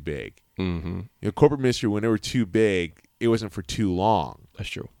were too big. Mm-hmm. You know, corporate ministry when they were too big, it wasn't for too long. That's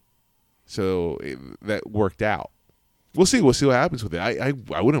true. So that worked out. We'll see. We'll see what happens with it.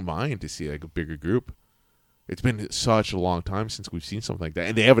 I wouldn't mind to see like a bigger group. It's been such a long time since we've seen something like that,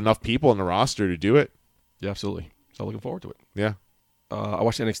 and they have enough people on the roster to do it. Yeah, absolutely. So looking forward to it. Yeah. I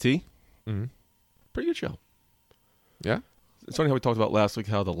watched NXT. Mm-hmm. Pretty good show. Yeah. It's funny how we talked about last week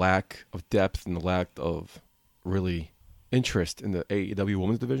how the lack of depth and the lack of really interest in the AEW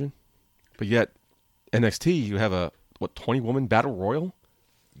women's division, but yet NXT you have a 20-woman battle royal.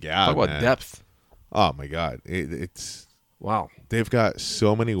 Yeah. Talk about depth. Oh my God, it's wow. They've got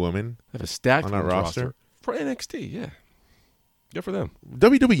so many women. They have a stacked on that roster for NXT. Yeah. Good for them.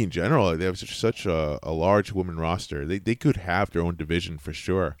 WWE in general, they have such a large women roster. They could have their own division for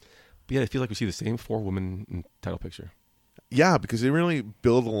sure. But yeah, I feel like we see the same 4 women in title picture. Yeah, because they really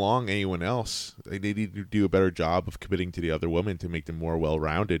build along anyone else. They need to do a better job of committing to the other women to make them more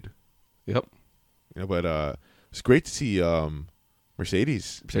well-rounded. Yep. You know, but it's great to see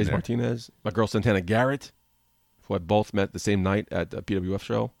Mercedes Martinez, my girl Santana Garrett. who had both met the same night at the BWF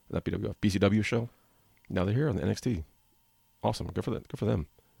show, not BWF, BCW show. Now they're here on the NXT. Awesome. Good for them. Good for them.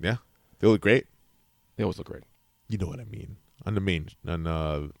 Yeah. They look great. They always look great. You know what I mean. On the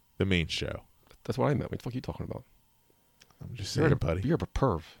main show. That's what I meant. What the fuck are you talking about? I'm just saying, buddy. You're a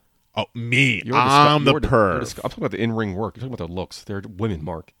perv. Oh, me. I'm the perv. I'm talking about the in-ring work. You're talking about the looks. They're women,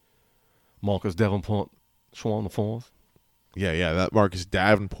 Mark. Marcus Davenport, Chouen the Fourth. Yeah. That Marcus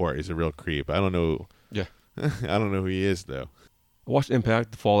Davenport is a real creep. I don't know. Yeah. I don't know who he is, though. I watched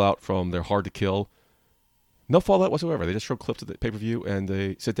Impact, the fallout from their Hard to Kill. No fallout whatsoever. They just show clips of the pay-per-view and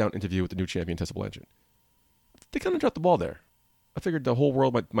they sit-down interview with the new champion, Tessa Blanchard. They kind of dropped the ball there. I figured the whole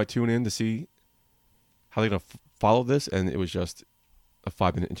world might tune in to see how they're going to follow this, and it was just a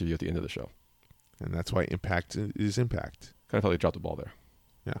 5-minute interview at the end of the show. And that's why Impact is Impact. Kind of thought they dropped the ball there.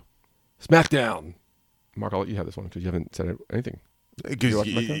 Yeah. SmackDown. Mark, I'll let you have this one because you haven't said anything. Because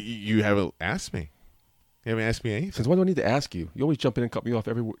you haven't asked me. You haven't asked me anything. Since when do I need to ask you? You always jump in and cut me off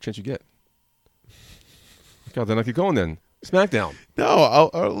every chance you get. God, then I keep going then. SmackDown. No,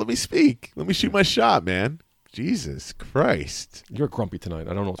 let me speak. Let me shoot my shot, man. Jesus Christ. You're grumpy tonight.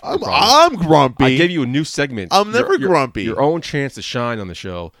 I don't know I'm what's problem. grumpy. I gave you a new segment. I'm never grumpy. Your own chance to shine on the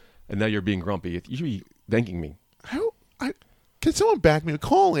show, and now you're being grumpy. You should be thanking me. Can someone back me?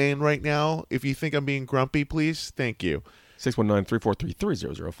 Call in right now if you think I'm being grumpy, please. Thank you.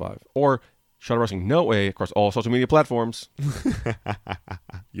 619-343-3005. Or Shadow Wrestling No Way across all social media platforms.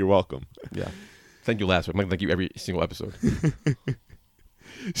 You're welcome. Yeah. Thank you last week. I'm going to thank you every single episode.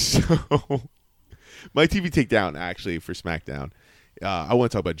 So, my TV takedown, actually, for SmackDown, I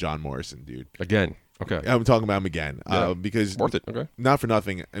want to talk about John Morrison, dude. Again. Okay. I'm talking about him again. Yeah. Because worth it. Okay. Not for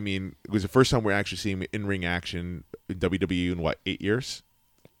nothing. I mean, it was the first time we're actually seeing in-ring action in WWE in, 8 years?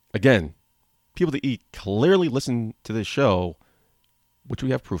 Again, people that eat clearly listen to this show, which we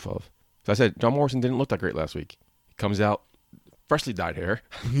have proof of. So I said, John Morrison didn't look that great last week. He comes out, freshly dyed hair.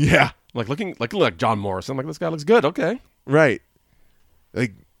 Yeah. looking like John Morrison. I'm like, this guy looks good. Okay. Right.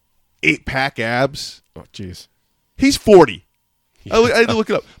 Like 8-pack abs. Oh, jeez. He's 40. Yeah. I had to look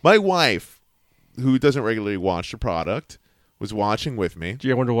it up. My wife, who doesn't regularly watch the product, was watching with me.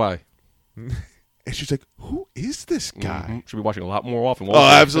 Gee, I wonder why. And she's like, who is this guy? Mm-hmm. Should be watching a lot more often. Oh,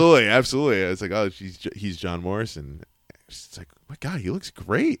 absolutely. Absolutely. It's like, oh, he's John Morrison. It's like, my God, he looks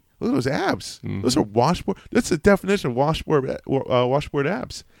great. Look at those abs. Mm-hmm. Those are washboard. That's the definition of washboard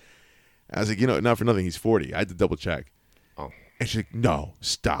abs. I was like, not for nothing, he's 40. I had to double check. Oh. And she's like, no,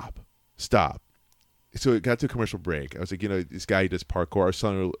 stop. So it got to a commercial break. I was like, this guy does parkour. I was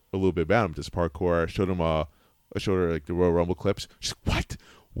telling her a little bit about him. Does parkour. I showed her like the Royal Rumble clips. She's like,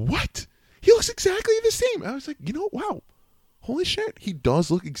 what? He looks exactly the same. I was like, wow. Holy shit. He does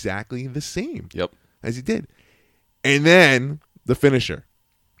look exactly the same. Yep. As he did. And then the finisher.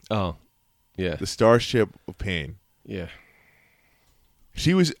 Oh, yeah. The Starship of Pain. Yeah.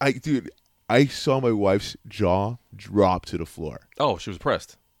 She was, I saw my wife's jaw drop to the floor. Oh, she was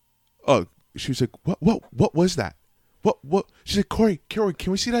pressed. Oh, she was like, what was that? What? She's like, Corey,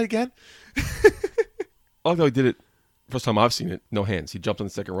 can we see that again? Although he did it, first time I've seen it, no hands. He jumped on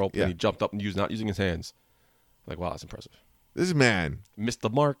the second rope and he jumped up and not using his hands. Like, wow, that's impressive. This man. Missed the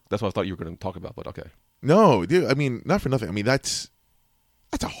mark. That's what I thought you were going to talk about, but okay. No, dude, I mean, not for nothing. I mean, that's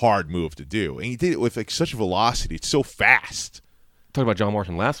a hard move to do. And he did it with like such velocity. It's so fast. Talking about John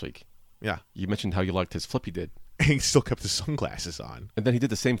Morrison last week. Yeah. You mentioned how you liked his flip he did. And he still kept his sunglasses on. And then he did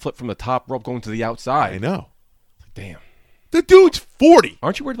the same flip from the top rope going to the outside. I know. Like, damn. The dude's 40.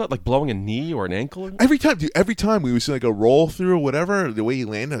 Aren't you worried about like blowing a knee or an ankle? Every time we was like a roll through or whatever, the way he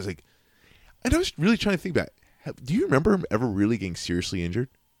landed, I was like, and I was really trying to think about it. Do you remember him ever really getting seriously injured?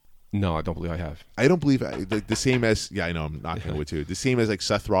 No, I don't believe I have. I don't believe the same as, I know I'm not going to too. The same as like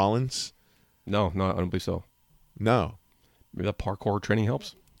Seth Rollins? No, I don't believe so. No. Maybe that parkour training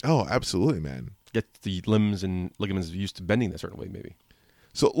helps? Oh, absolutely, man. Get the limbs and ligaments used to bending a certain way, maybe.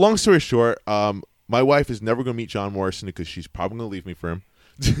 So, long story short, my wife is never going to meet John Morrison because she's probably going to leave me for him.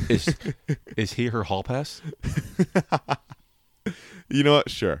 Is he her hall pass? You know what?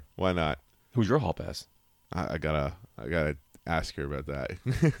 Sure. Why not? Who's your hall pass? I gotta ask her about that.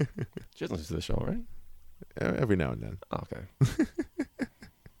 She doesn't listen to the show, right? Every now and then. Oh, okay.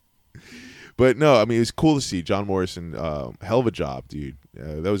 But no, I mean, it was cool to see John Morrison. Hell of a job, dude.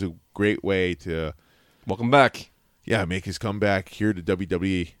 That was a great way to welcome back. Yeah, make his comeback here to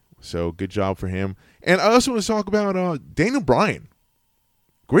WWE. So good job for him. And I also want to talk about Daniel Bryan.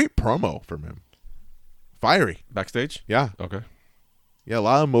 Great promo from him. Fiery. Backstage? Yeah. Okay. Yeah, a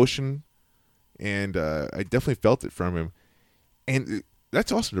lot of emotion. And I definitely felt it from him. And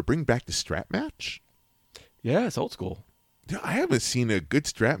that's awesome to bring back the strap match. Yeah, it's old school. I haven't seen a good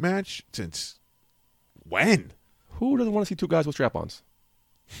strap match since when? Who doesn't want to see two guys with strap-ons?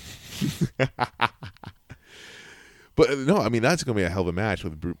 But no, I mean that's going to be a hell of a match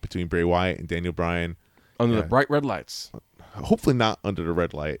between Bray Wyatt and Daniel Bryan. Under the bright red lights. Hopefully not under the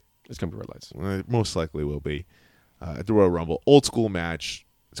red light. It's going to be red lights. It most likely will be. At the Royal Rumble. Old school match.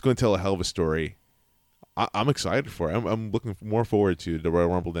 It's going to tell a hell of a story. I'm excited for it. I'm looking more forward to the Royal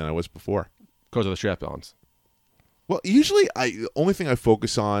Rumble than I was before. Because of the strap-ons. Well, usually the only thing I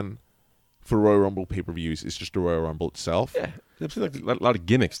focus on for Royal Rumble pay-per-views is just the Royal Rumble itself. Yeah. There's like a lot of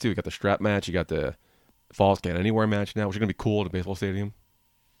gimmicks, too. You got the strap match. You got the Falls Count Anywhere match now, which is going to be cool at a baseball stadium.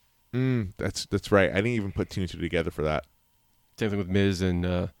 That's right. I didn't even put two and two together for that. Same thing with Miz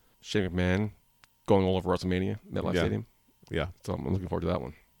and Shane McMahon going all over WrestleMania, MetLife Stadium. Yeah. So I'm looking forward to that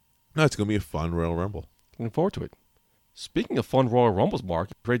one. No, it's going to be a fun Royal Rumble. Looking forward to it. Speaking of fun Royal Rumbles, Mark,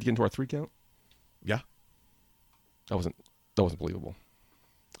 ready to get into our 3 count? Yeah. That wasn't believable.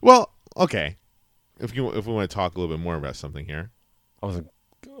 Well, okay. If we want to talk a little bit more about something here. I thought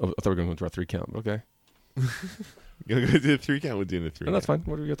we were going to go into our 3 count, but okay. You're going to do the 3 count? We're doing the 3 No, that's fine.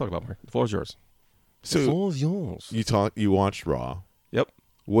 What are we going to talk about, Mark? The floor is yours. So, the floor is yours. You watched Raw. Yep.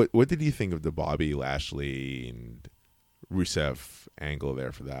 What did you think of the Bobby Lashley and Rusev angle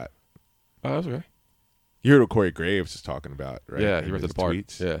there for that? That was okay. You heard what Corey Graves is talking about, right? Yeah, he ripped it apart.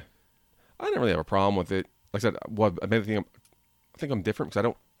 Tweets. Yeah. I didn't really have a problem with it. Like I said, I think I'm different because I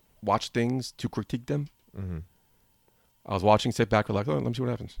don't watch things to critique them. Mm-hmm. I was watching, sit back, like, oh, let me see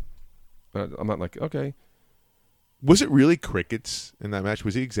what happens. I'm not like, okay. Was it really crickets in that match?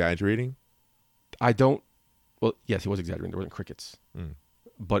 Was he exaggerating? Well, yes, he was exaggerating. There wasn't crickets.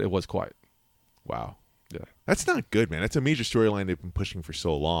 But it was quiet. Wow. Yeah. That's not good, man. That's a major storyline they've been pushing for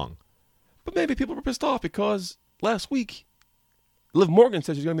so long. But maybe people were pissed off because last week, Liv Morgan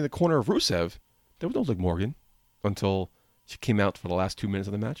said she's going to be in the corner of Rusev. There was no Liv Morgan until she came out for the last 2 minutes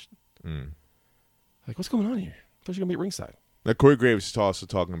of the match. Like, what's going on here? I thought she was going to be at ringside. Now, Corey Graves is also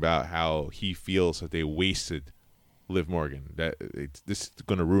talking about how he feels that they wasted Liv Morgan. That this is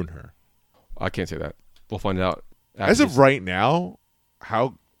going to ruin her. I can't say that. We'll find out. As of right now,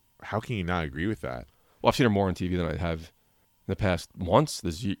 how can you not agree with that? Well, I've seen her more on TV than I have in the past months,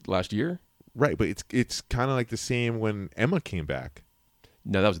 last year. Right, but it's kind of like the same when Emma came back.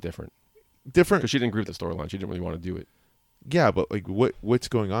 No, that was different. Different? Because she didn't agree with the storyline. She didn't really want to do it. Yeah, but like, what's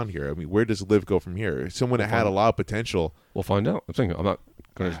going on here? I mean, where does Liv go from here? Someone that had a lot of potential. We'll find out. I'm saying I'm not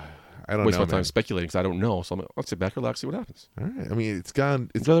going to waste my time speculating because I don't know. So let's sit back, relax, see what happens. All right. I mean,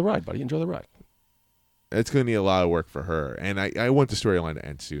 enjoy the ride, buddy. Enjoy the ride. It's going to need a lot of work for her, and I want the storyline to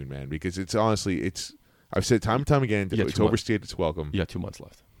end soon, man, because it's honestly I've said time and time again, it's overstayed its welcome. You got 2 months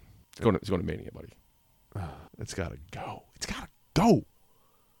left. It's going to Mania, buddy. It's got to go. It's got to go.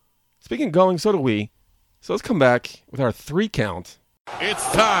 Speaking of going, so do we. So let's come back with our 3 count. It's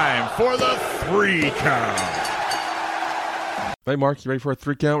time for the 3 count. Hey, Mark, you ready for our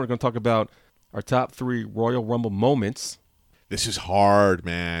 3 count? We're going to talk about our top 3 Royal Rumble moments. This is hard,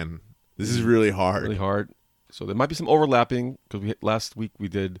 man. This is really hard. Really hard. So there might be some overlapping because last week we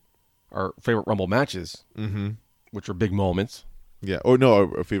did our favorite Rumble matches, which were big moments. Yeah. Or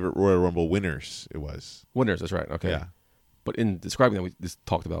no, our favorite Royal Rumble winners. It was winners. That's right. Okay. Yeah. But in describing that, we just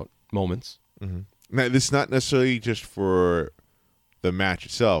talked about moments. Now, this is not necessarily just for the match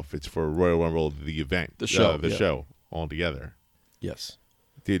itself. It's for Royal Rumble, the event, the show altogether. Yes.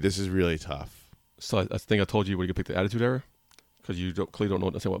 Dude, this is really tough. So I think I told you when you pick the Attitude Era because you clearly don't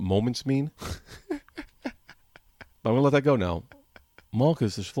know what moments mean. But I'm gonna let that go now.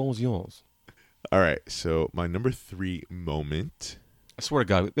 Marcus, the floor is yours. All right. So my number 3 moment. I swear to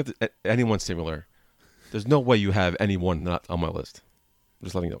God, if anyone similar, there's no way you have anyone not on my list. I'm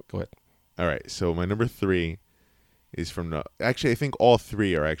just letting you know. Go ahead. All right. So my number 3 is from actually, I think all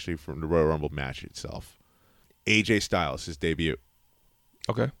 3 are actually from the Royal Rumble match itself. AJ Styles, his debut.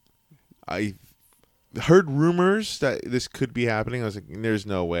 Okay. I heard rumors that this could be happening. I was like, there's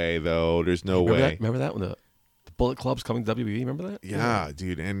no way, though. There's no way. Remember that when the Bullet Club's coming to WWE? Remember that? Yeah,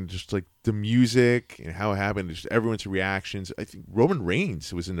 dude. And just like the music and how it happened, just everyone's reactions. I think Roman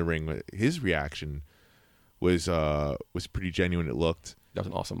Reigns was in the ring. His reaction was pretty genuine, it looked. That was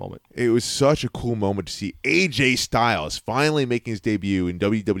an awesome moment. It was such a cool moment to see AJ Styles finally making his debut in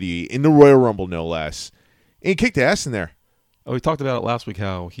WWE, in the Royal Rumble, no less. And he kicked ass in there. Oh, we talked about it last week,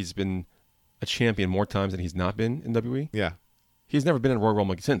 how he's been a champion more times than he's not been in WWE. Yeah. He's never been in a Royal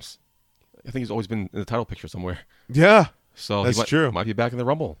Rumble since. I think he's always been in the title picture somewhere. Yeah. So that's true. Might be back in the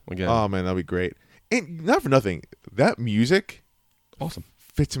Rumble again. Oh, man, that'd be great. And not for nothing, that music awesome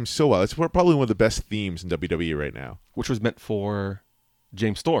fits him so well. It's probably one of the best themes in WWE right now. Which was meant for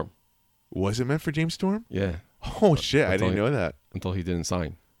James Storm. Was it meant for James Storm? Yeah. Oh, shit. I didn't know that. Until he didn't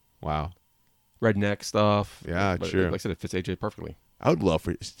sign. Wow. redneck stuff. Yeah, but true. Like I said, it fits AJ perfectly. I would love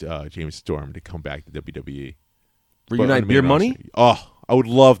for James Storm to come back to WWE. Reunite Beer Money? Oh, I would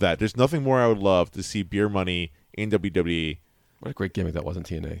love that. There's nothing more I would love to see Beer Money in WWE. What a great gimmick that was in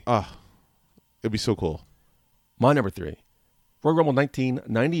TNA. Oh, it'd be so cool. My number 3. Royal Rumble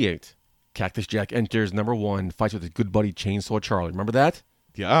 1998. Cactus Jack enters number 1, fights with his good buddy Chainsaw Charlie. Remember that?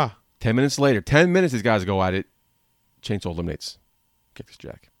 Yeah. 10 minutes later, 10 minutes these guys go at it. Chainsaw eliminates Cactus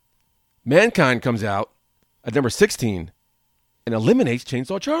Jack. Mankind comes out at number 16 and eliminates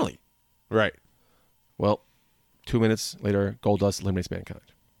Chainsaw Charlie. Right. Well, 2 minutes later, Goldust eliminates Mankind.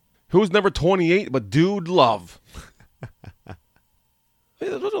 Who's number 28 but Dude Love?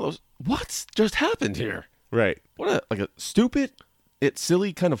 What's just happened here? Right. What a stupid,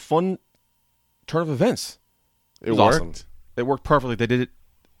 silly kind of fun turn of events. It was worked. Awesome. It worked perfectly. They did it,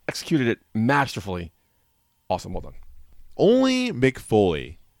 executed it masterfully. Awesome. Well done. Only Mick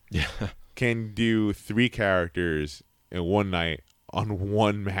Foley can do 3 characters in one night on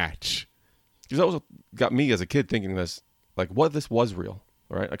one match. Because that was what got me as a kid thinking this, like, what if this was real?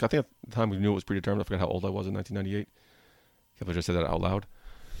 All right? Like, I think at the time we knew it was predetermined. I forgot how old I was in 1998. If I just said that out loud.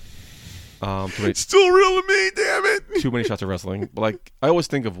 It's still real to me, damn it. Too many shots of wrestling. But, like, I always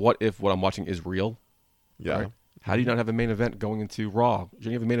think of what if what I'm watching is real. Yeah. Right? How do you not have a main event going into Raw? Do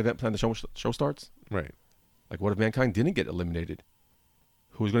you have a main event plan the show starts? Right. Like, what if Mankind didn't get eliminated?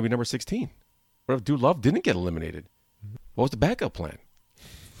 Who's going to be number 16? What if Dude Love didn't get eliminated? What was the backup plan?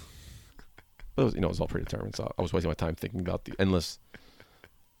 But it was all predetermined, so I was wasting my time thinking about the endless.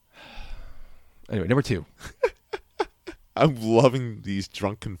 Anyway, number 2. I'm loving these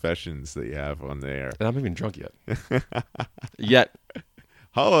drunk confessions that you have on the air. And I'm not even drunk yet.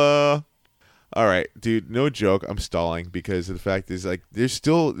 Hello. All right, dude, no joke. I'm stalling because the fact is, like, there's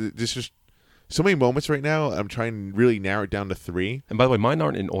just so many moments right now. I'm trying to really narrow it down to 3. And by the way, mine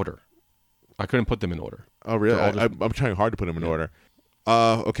aren't in order. I couldn't put them in order. Oh, really? I'm trying hard to put them in order.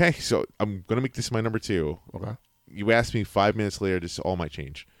 Okay, so I'm going to make this my number 2. Okay. You asked me 5 minutes later, this all might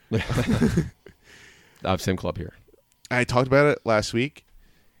change. I have same club here. I talked about it last week.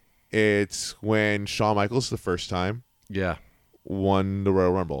 It's when Shawn Michaels, the first time, won the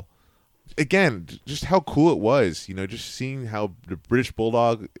Royal Rumble. Again, just how cool it was. Just seeing how the British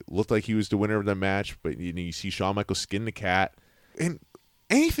Bulldog looked like he was the winner of the match, but you see Shawn Michaels skin the cat. And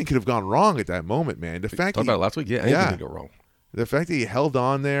anything could have gone wrong at that moment, man. The fact Talked about it last week? Yeah, anything could go wrong. The fact that he held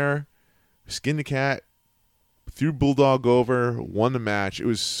on there, skinned the cat, threw Bulldog over, won the match. It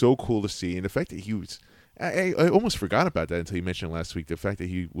was so cool to see. And the fact that he was... I almost forgot about that until you mentioned it last week. The fact that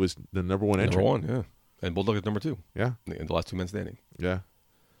he was the number 1 entrant. Number 1, yeah. And Bulldog is number 2. Yeah. In the last 2 men standing. Yeah.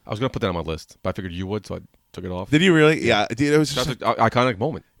 I was going to put that on my list, but I figured you would, so I took it off. Did you really? Yeah. Dude, it was such an iconic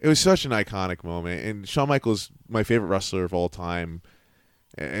moment. It was such an iconic moment. And Shawn Michaels, my favorite wrestler of all time.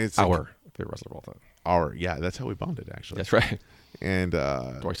 And it's our favorite wrestler of all time. Yeah, that's how we bonded, actually. That's right. And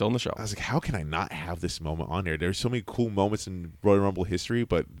Dwight still in the show. I was like, how can I not have this moment on there? There's so many cool moments in Royal Rumble history,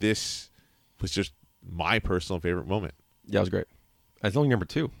 but this was just my personal favorite moment. Yeah, it was great. It's only number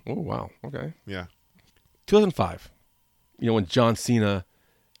 2. Oh, wow. Okay. Yeah. 2005. When John Cena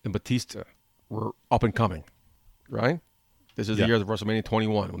and Batista were up and coming, right? This is the year of WrestleMania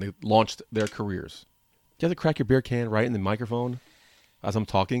 21 when they launched their careers. Do you have to crack your beer can right in the microphone as I'm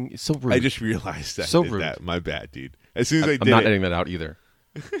talking? It's so rude. I just realized that. So rude. My bad, dude. As soon as I did I'm not editing that out either.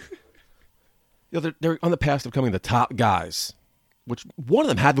 They're on the path to becoming the top guys, which one of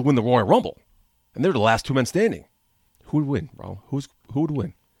them had to win the Royal Rumble. And they're the last 2 men standing. Who would win, bro? Who would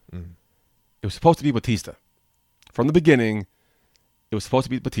win? It was supposed to be Batista. From the beginning, it was supposed to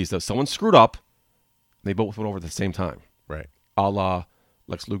be Batista. Someone screwed up. And they both went over at the same time. Right. A la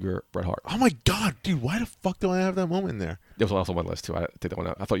Lex Luger, Bret Hart. Oh, my God, dude. Why the fuck do I have that moment in there? That was also on my list, too. I take that one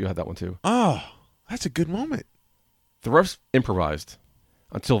out. I thought you had that one, too. Oh, that's a good moment. The refs improvised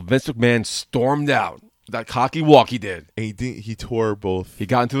until Vince McMahon stormed out. That cocky walk he did. And he tore both. He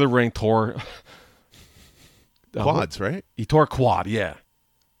got into the ring, tore... quads, right? He tore a quad, yeah.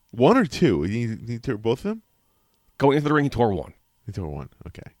 1 or 2? He tore both of them? Going into the ring, he tore 1. He tore 1,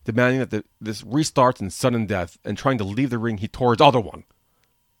 okay. Demanding that this restarts in sudden death, and trying to leave the ring, he tore his other one.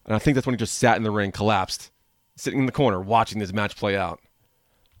 And I think that's when he just sat in the ring, collapsed, sitting in the corner, watching this match play out.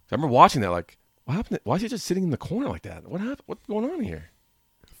 I remember watching that, like, what happened? Why is he just sitting in the corner like that? What happened? What's going on here?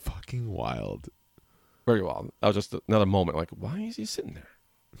 Fucking wild. Very wild. That was just another moment, like, why is he sitting there?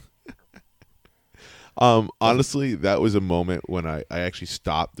 Honestly, that was a moment when I actually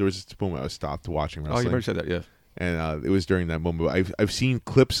stopped. There was a moment I was stopped watching wrestling. Oh, you already said that, yeah. And it was during that moment. I've seen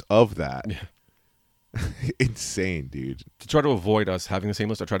clips of that. Yeah. Insane, dude. To try to avoid us having the same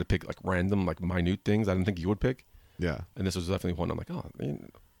list, I tried to pick like random, like minute things I didn't think you would pick. Yeah. And this was definitely one. I'm like, oh,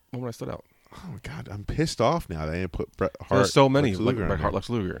 man, moment I stood out. Oh my God, I'm pissed off now that I didn't put Bret Hart. There's so many, Lex like Luger on Bret Hart, there. Lex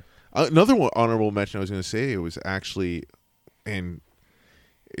Luger. Another one honorable mention I was going to say, it was actually, and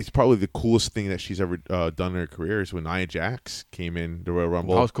it's probably the coolest thing that she's ever done in her career, is when Nia Jax came in the Royal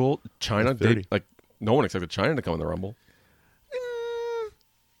Rumble. That was cool. China, At 30. no one expected China to come in the Rumble.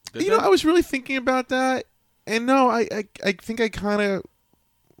 I was really thinking about that, and no, I think I kind of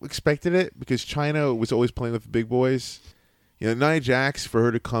expected it because China was always playing with the big boys. Nia Jax, for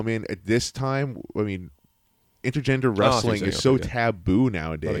her to come in at this time, I mean, intergender wrestling is so taboo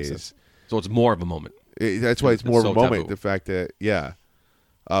nowadays. So it's more of a moment. That's why it's more of a moment. Taboo. The fact that,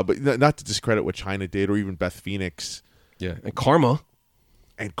 but not to discredit what China did or even Beth Phoenix. Yeah, and Karma.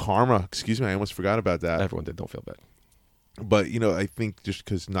 Excuse me, I almost forgot about that. Everyone did. Don't feel bad. But, I think just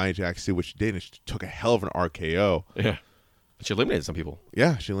because Nia Jax did what she did, and she took a hell of an RKO. Yeah. She eliminated some people.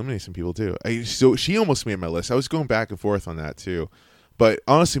 Yeah, she eliminated some people, too. So she almost made my list. I was going back and forth on that, too. But,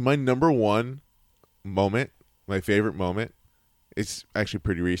 honestly, my number one moment, my favorite moment, it's actually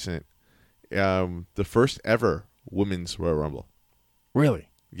pretty recent. The first ever Women's Royal Rumble. Really?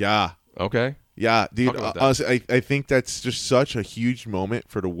 Yeah. Okay. Yeah, dude. Talk about that. Honestly, I think that's just such a huge moment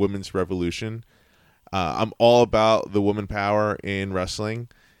for the women's revolution. I'm all about the woman power in wrestling,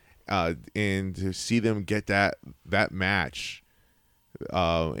 and to see them get that match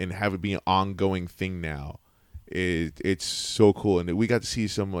and have it be an ongoing thing now, it's so cool. And we got to see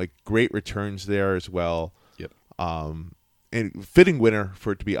some great returns there as well. Yep. And fitting winner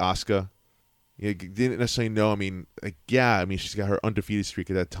for it to be Asuka. Didn't necessarily know. I mean, she's got her undefeated streak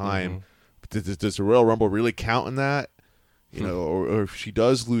at that time. But does the Royal Rumble really count in that? Or if she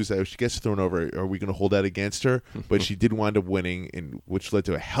does lose that, if she gets thrown over, are we going to hold that against her? But she did wind up winning, which led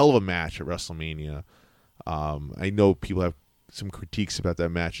to a hell of a match at WrestleMania. I know people have some critiques about that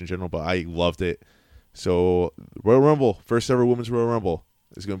match in general, but I loved it. So Royal Rumble, first ever Women's Royal Rumble,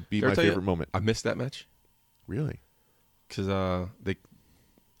 is going to be my favorite moment. I missed that match. Really? Because I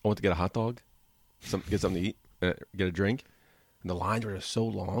went to get a hot dog, get something to eat, get a drink, and the lines were just so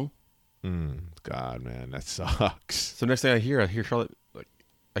long. God, man, that sucks. So next thing I hear Charlotte.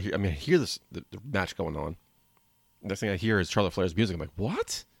 I hear the match going on. Next thing I hear is Charlotte Flair's music. I'm like,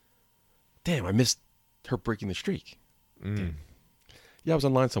 what? Damn, I missed her breaking the streak. Yeah, I was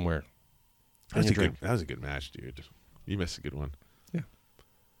online somewhere. That was a good match, dude. You missed a good one. Yeah.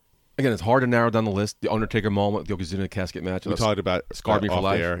 Again, it's hard to narrow down the list. The Undertaker moment, the Yokozuna casket match. We talked about scarred me for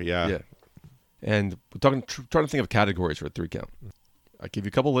life. Yeah. And we're trying to think of categories for a 3 count. I give you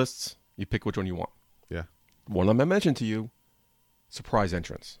a couple lists. You pick which one you want. Yeah. One of them I mentioned to you, surprise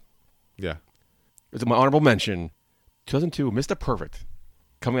entrance. Yeah. It's my honorable mention. 2002, Mr. Perfect,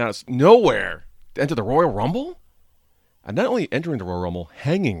 coming out of nowhere to enter the Royal Rumble, and not only entering the Royal Rumble,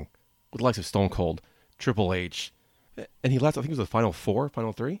 hanging with the likes of Stone Cold, Triple H, and he left. I think it was the final 4,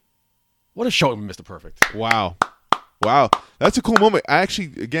 final 3. What a show, Mr. Perfect! Wow, that's a cool moment. I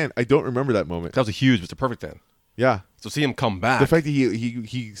don't remember that moment. That was a huge Mr. Perfect then. Yeah. So see him come back. The fact that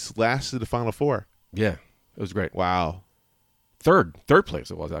he lasted the final 4. Yeah, it was great. Wow. Third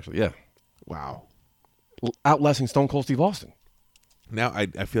place it was actually. Yeah. Wow. Outlasting Stone Cold Steve Austin. Now I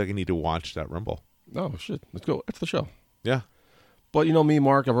feel like I need to watch that Rumble. Oh shit! Let's go. That's the show. Yeah. But you know me,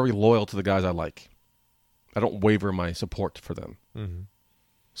 Mark. I'm very loyal to the guys I like. I don't waver in my support for them. Mm-hmm.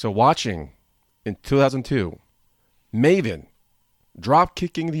 So watching in 2002, Maven drop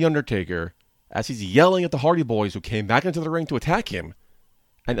kicking the Undertaker as he's yelling at the Hardy Boys who came back into the ring to attack him,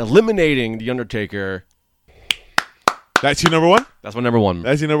 and eliminating the Undertaker. That's your number one? That's my number one.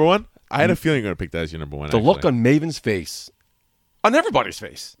 That's your number one? I had a feeling you were going to pick that as your number one. The look on Maven's face, on everybody's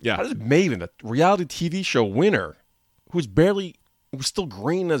face. Yeah. How does Maven, the reality TV show winner, who's still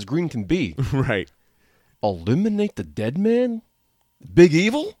green as green can be, right, eliminate the dead man? Big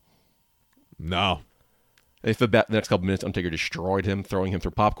Evil? No. If the next couple minutes, Undertaker destroyed him, throwing him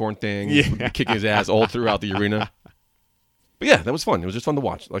through popcorn things, kicking his ass all throughout the arena. But yeah, that was fun. It was just fun to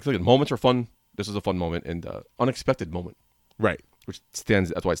watch. Like, look, moments were fun. This was a fun moment and unexpected moment. Right.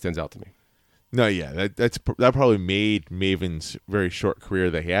 That's why it stands out to me. No, yeah, that probably made Maven's very short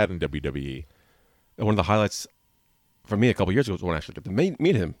career that he had in WWE. And one of the highlights for me a couple years ago was when I actually got to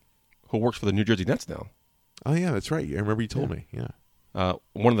meet him, who works for the New Jersey Nets now. Oh yeah, that's right. I remember you told me. Yeah.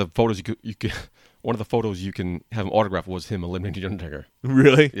 One of the photos one of the photos you can have him autograph was him eliminating the Undertaker.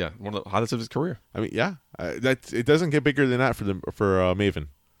 Really? Yeah, one of the highlights of his career. I mean, yeah, it doesn't get bigger than that for Maven.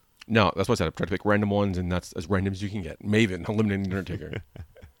 No, that's why I said I tried to pick random ones, and that's as random as you can get. Maven eliminating the Undertaker.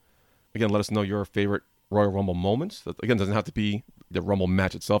 Again, let us know your favorite Royal Rumble moments. That, again, doesn't have to be the Rumble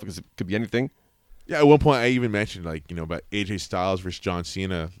match itself, because it could be anything. Yeah, at one point I even mentioned about AJ Styles versus John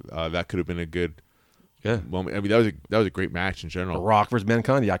Cena. That could have been a good Yeah. moment. I mean, that was a great match in The general. Rock versus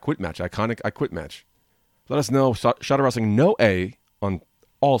Mankind, the I Quit match. Iconic I Quit match. Let us know. Shot of Wrestling, no A on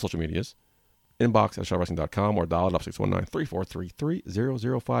all social medias. Inbox at shotofwrestling.com or dial it up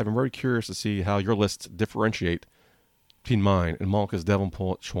 619-343-3005. I'm very curious to see how your lists differentiate between mine and Malka's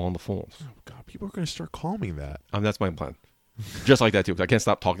Davenport Chouen the Falls. Oh, God, people are going to start calling me that. That's my plan. Just like that, too, because I can't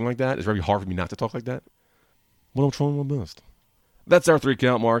stop talking like that. It's very hard for me not to talk like that. What I'm trying my best. That's our 3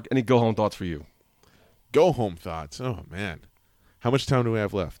 count, Mark. Any go-home thoughts for you? Go home thoughts. Oh, man. How much time do we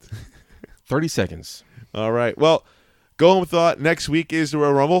have left? 30 seconds. All right. Well, go home thought. Next week is the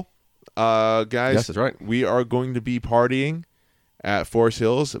Royal Rumble. Guys, Yes, that's right. We are going to be partying at Forest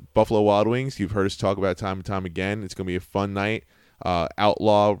Hills, Buffalo Wild Wings. You've heard us talk about it time and time again. It's going to be a fun night.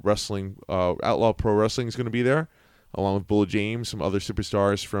 Outlaw Pro Wrestling is going to be there, along with Bullet James, some other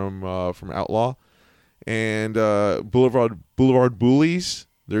superstars from Outlaw, and Boulevard Bullies.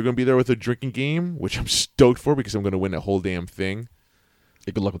 They're going to be there with a drinking game, which I'm stoked for because I'm going to win that whole damn thing.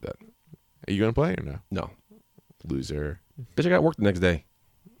 Hey, good luck with that. Are you going to play or no? No. Loser. Bitch, I got work the next day.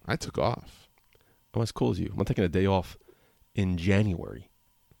 I took off. I'm as cool as you. I'm taking a day off in January.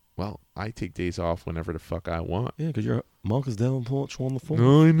 Well, I take days off whenever the fuck I want. Yeah, because you're Malka's Davenport Chouen the Falls.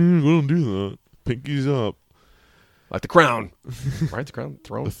 No, I knew you were going to do that. Pinkies up. Like the crown. Right? The crown?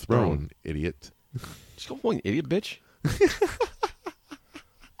 Throne? The throne, idiot. Just go point, idiot bitch.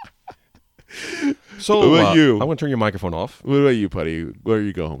 So, What about you? I'm going to turn your microphone off. What about you, Puddy? What are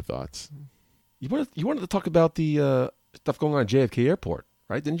your go-home thoughts? You wanted to talk about the stuff going on at JFK Airport,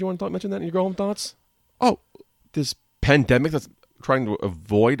 right? Didn't you want to mention that in your go-home thoughts? Oh, This pandemic that's trying to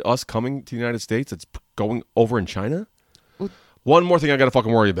avoid us coming to the United States that's going over in China? One more thing I got to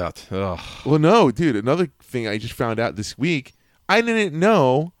fucking worry about. Ugh. well, no, dude. Another thing I just found out this week, I didn't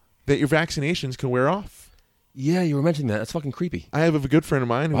know that your vaccinations can wear off. Yeah, you were mentioning that. That's fucking creepy. I have a good friend of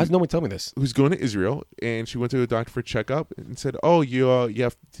mine Why does nobody tell me this? who's going to Israel, and she went to a doctor for a checkup and said, "Oh, you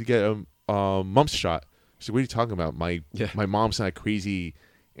have to get a mumps shot." I said, "What are you talking about? My mom's not a crazy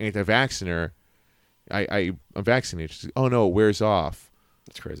anti-vacciner. I'm vaccinated." She said, "Oh no, it wears off."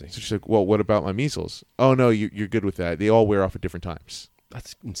 That's crazy. So she's like, "Well, what about my measles?" "Oh no, you're good with that. They all wear off at different times."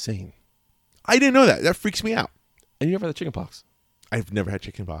 That's insane. I didn't know that. That freaks me out. And you never had the chicken pox. I've never had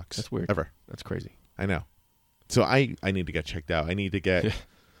chicken pox. That's weird. Ever. That's crazy. I know. So I need to get checked out. I need to get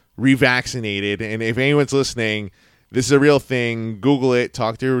revaccinated. And if anyone's listening, this is a real thing. Google it.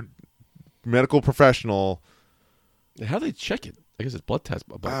 Talk to your medical professional. How do they check it? I guess it's blood test.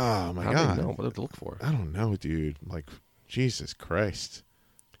 But Oh, my how God. do they know what to look for? I don't know, dude. Like, Jesus Christ.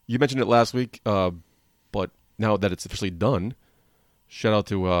 You mentioned it last week, but now that it's officially done, shout out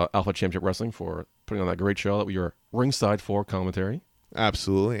to Alpha Championship Wrestling for putting on that great show that we were ringside for commentary.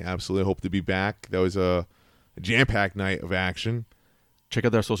 Absolutely. Absolutely. Hope to be back. That was a jam-packed night of action. Check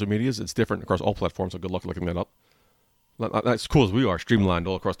out their social medias. It's different across all platforms, so good luck looking that up. Not as cool as we are, streamlined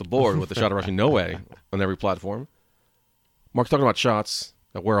all across the board with the Shot of Wrestling No Way on every platform. Mark's talking about shots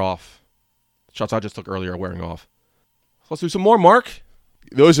that wear off. Shots I just took earlier are wearing off. So let's do some more, Mark.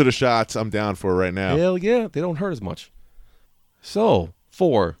 Those are the shots I'm down for right now. Hell yeah, they don't hurt as much. So,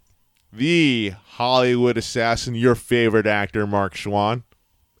 for The Hollywood assassin, your favorite actor, Marc Chouen.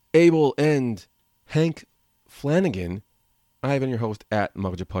 Abel and Hank Flanagan, I've been your host at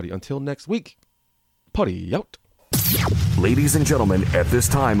Michael J. Puddy. Until next week, Puddy out. Ladies and gentlemen, at this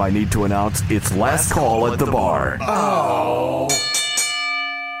time I need to announce it's last call at the bar.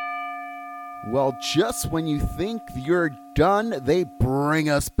 Well, just when you think you're done, they bring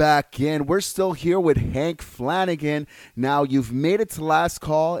us back in. We're still here with Hank Flanagan. Now, you've made it to last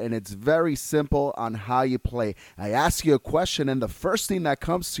call, and it's very simple on how you play. I ask you a question, and the first thing that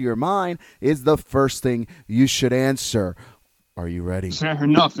comes to your mind is the first thing you should answer. Are you ready? Fair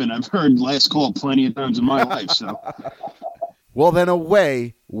enough, and I've heard last call plenty of times in my life, so. Well, then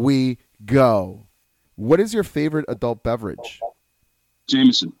away we go. What is your favorite adult beverage?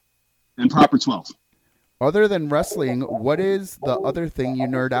 Jameson. And proper 12. Other than wrestling, what is the other thing you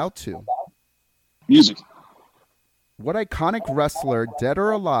nerd out to? Music. What iconic wrestler, dead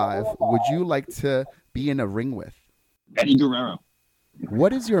or alive, would you like to be in a ring with? Eddie Guerrero.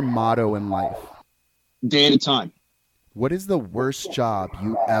 What is your motto in life? Day at a time. What is the worst job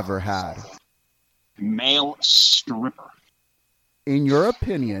you ever had? Male stripper. In your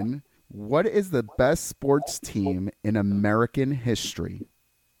opinion, what is the best sports team in American history?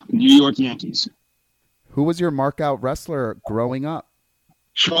 New York Yankees. Who was your mark-out wrestler growing up?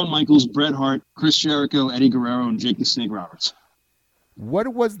 Shawn Michaels, Bret Hart, Chris Jericho, Eddie Guerrero, and Jake the Snake Roberts. What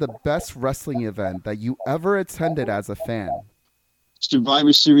was the best wrestling event that you ever attended as a fan?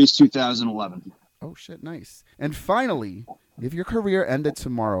 Survivor Series 2011. Oh, shit, nice. And finally, If your career ended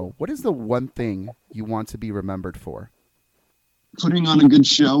tomorrow, what is the one thing you want to be remembered for? Putting on a good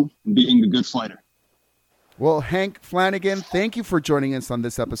show and being a good fighter. Well, Hank Flanagan, thank you for joining us on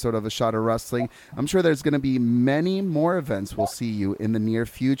this episode of A Shot of Wrestling. I'm sure there's going to be many more events we'll see you in the near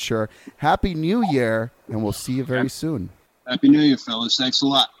future. Happy New Year, and we'll see you very soon. Happy New Year, fellas. Thanks a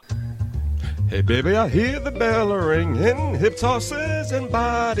lot. Hey, baby, I hear the bell ringing, hip tosses and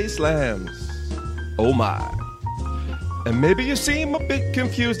body slams. Oh, my. And maybe you seem a bit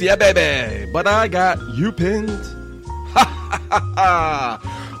confused. Yeah, baby, but I got you pinned. Ha, ha, ha,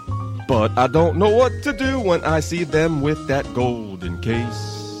 ha. But I don't know what to do when I see them with that golden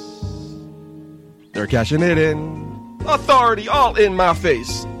case. They're cashing it in. Authority all in my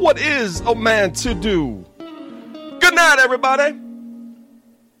face. What is a man to do? Good night, everybody.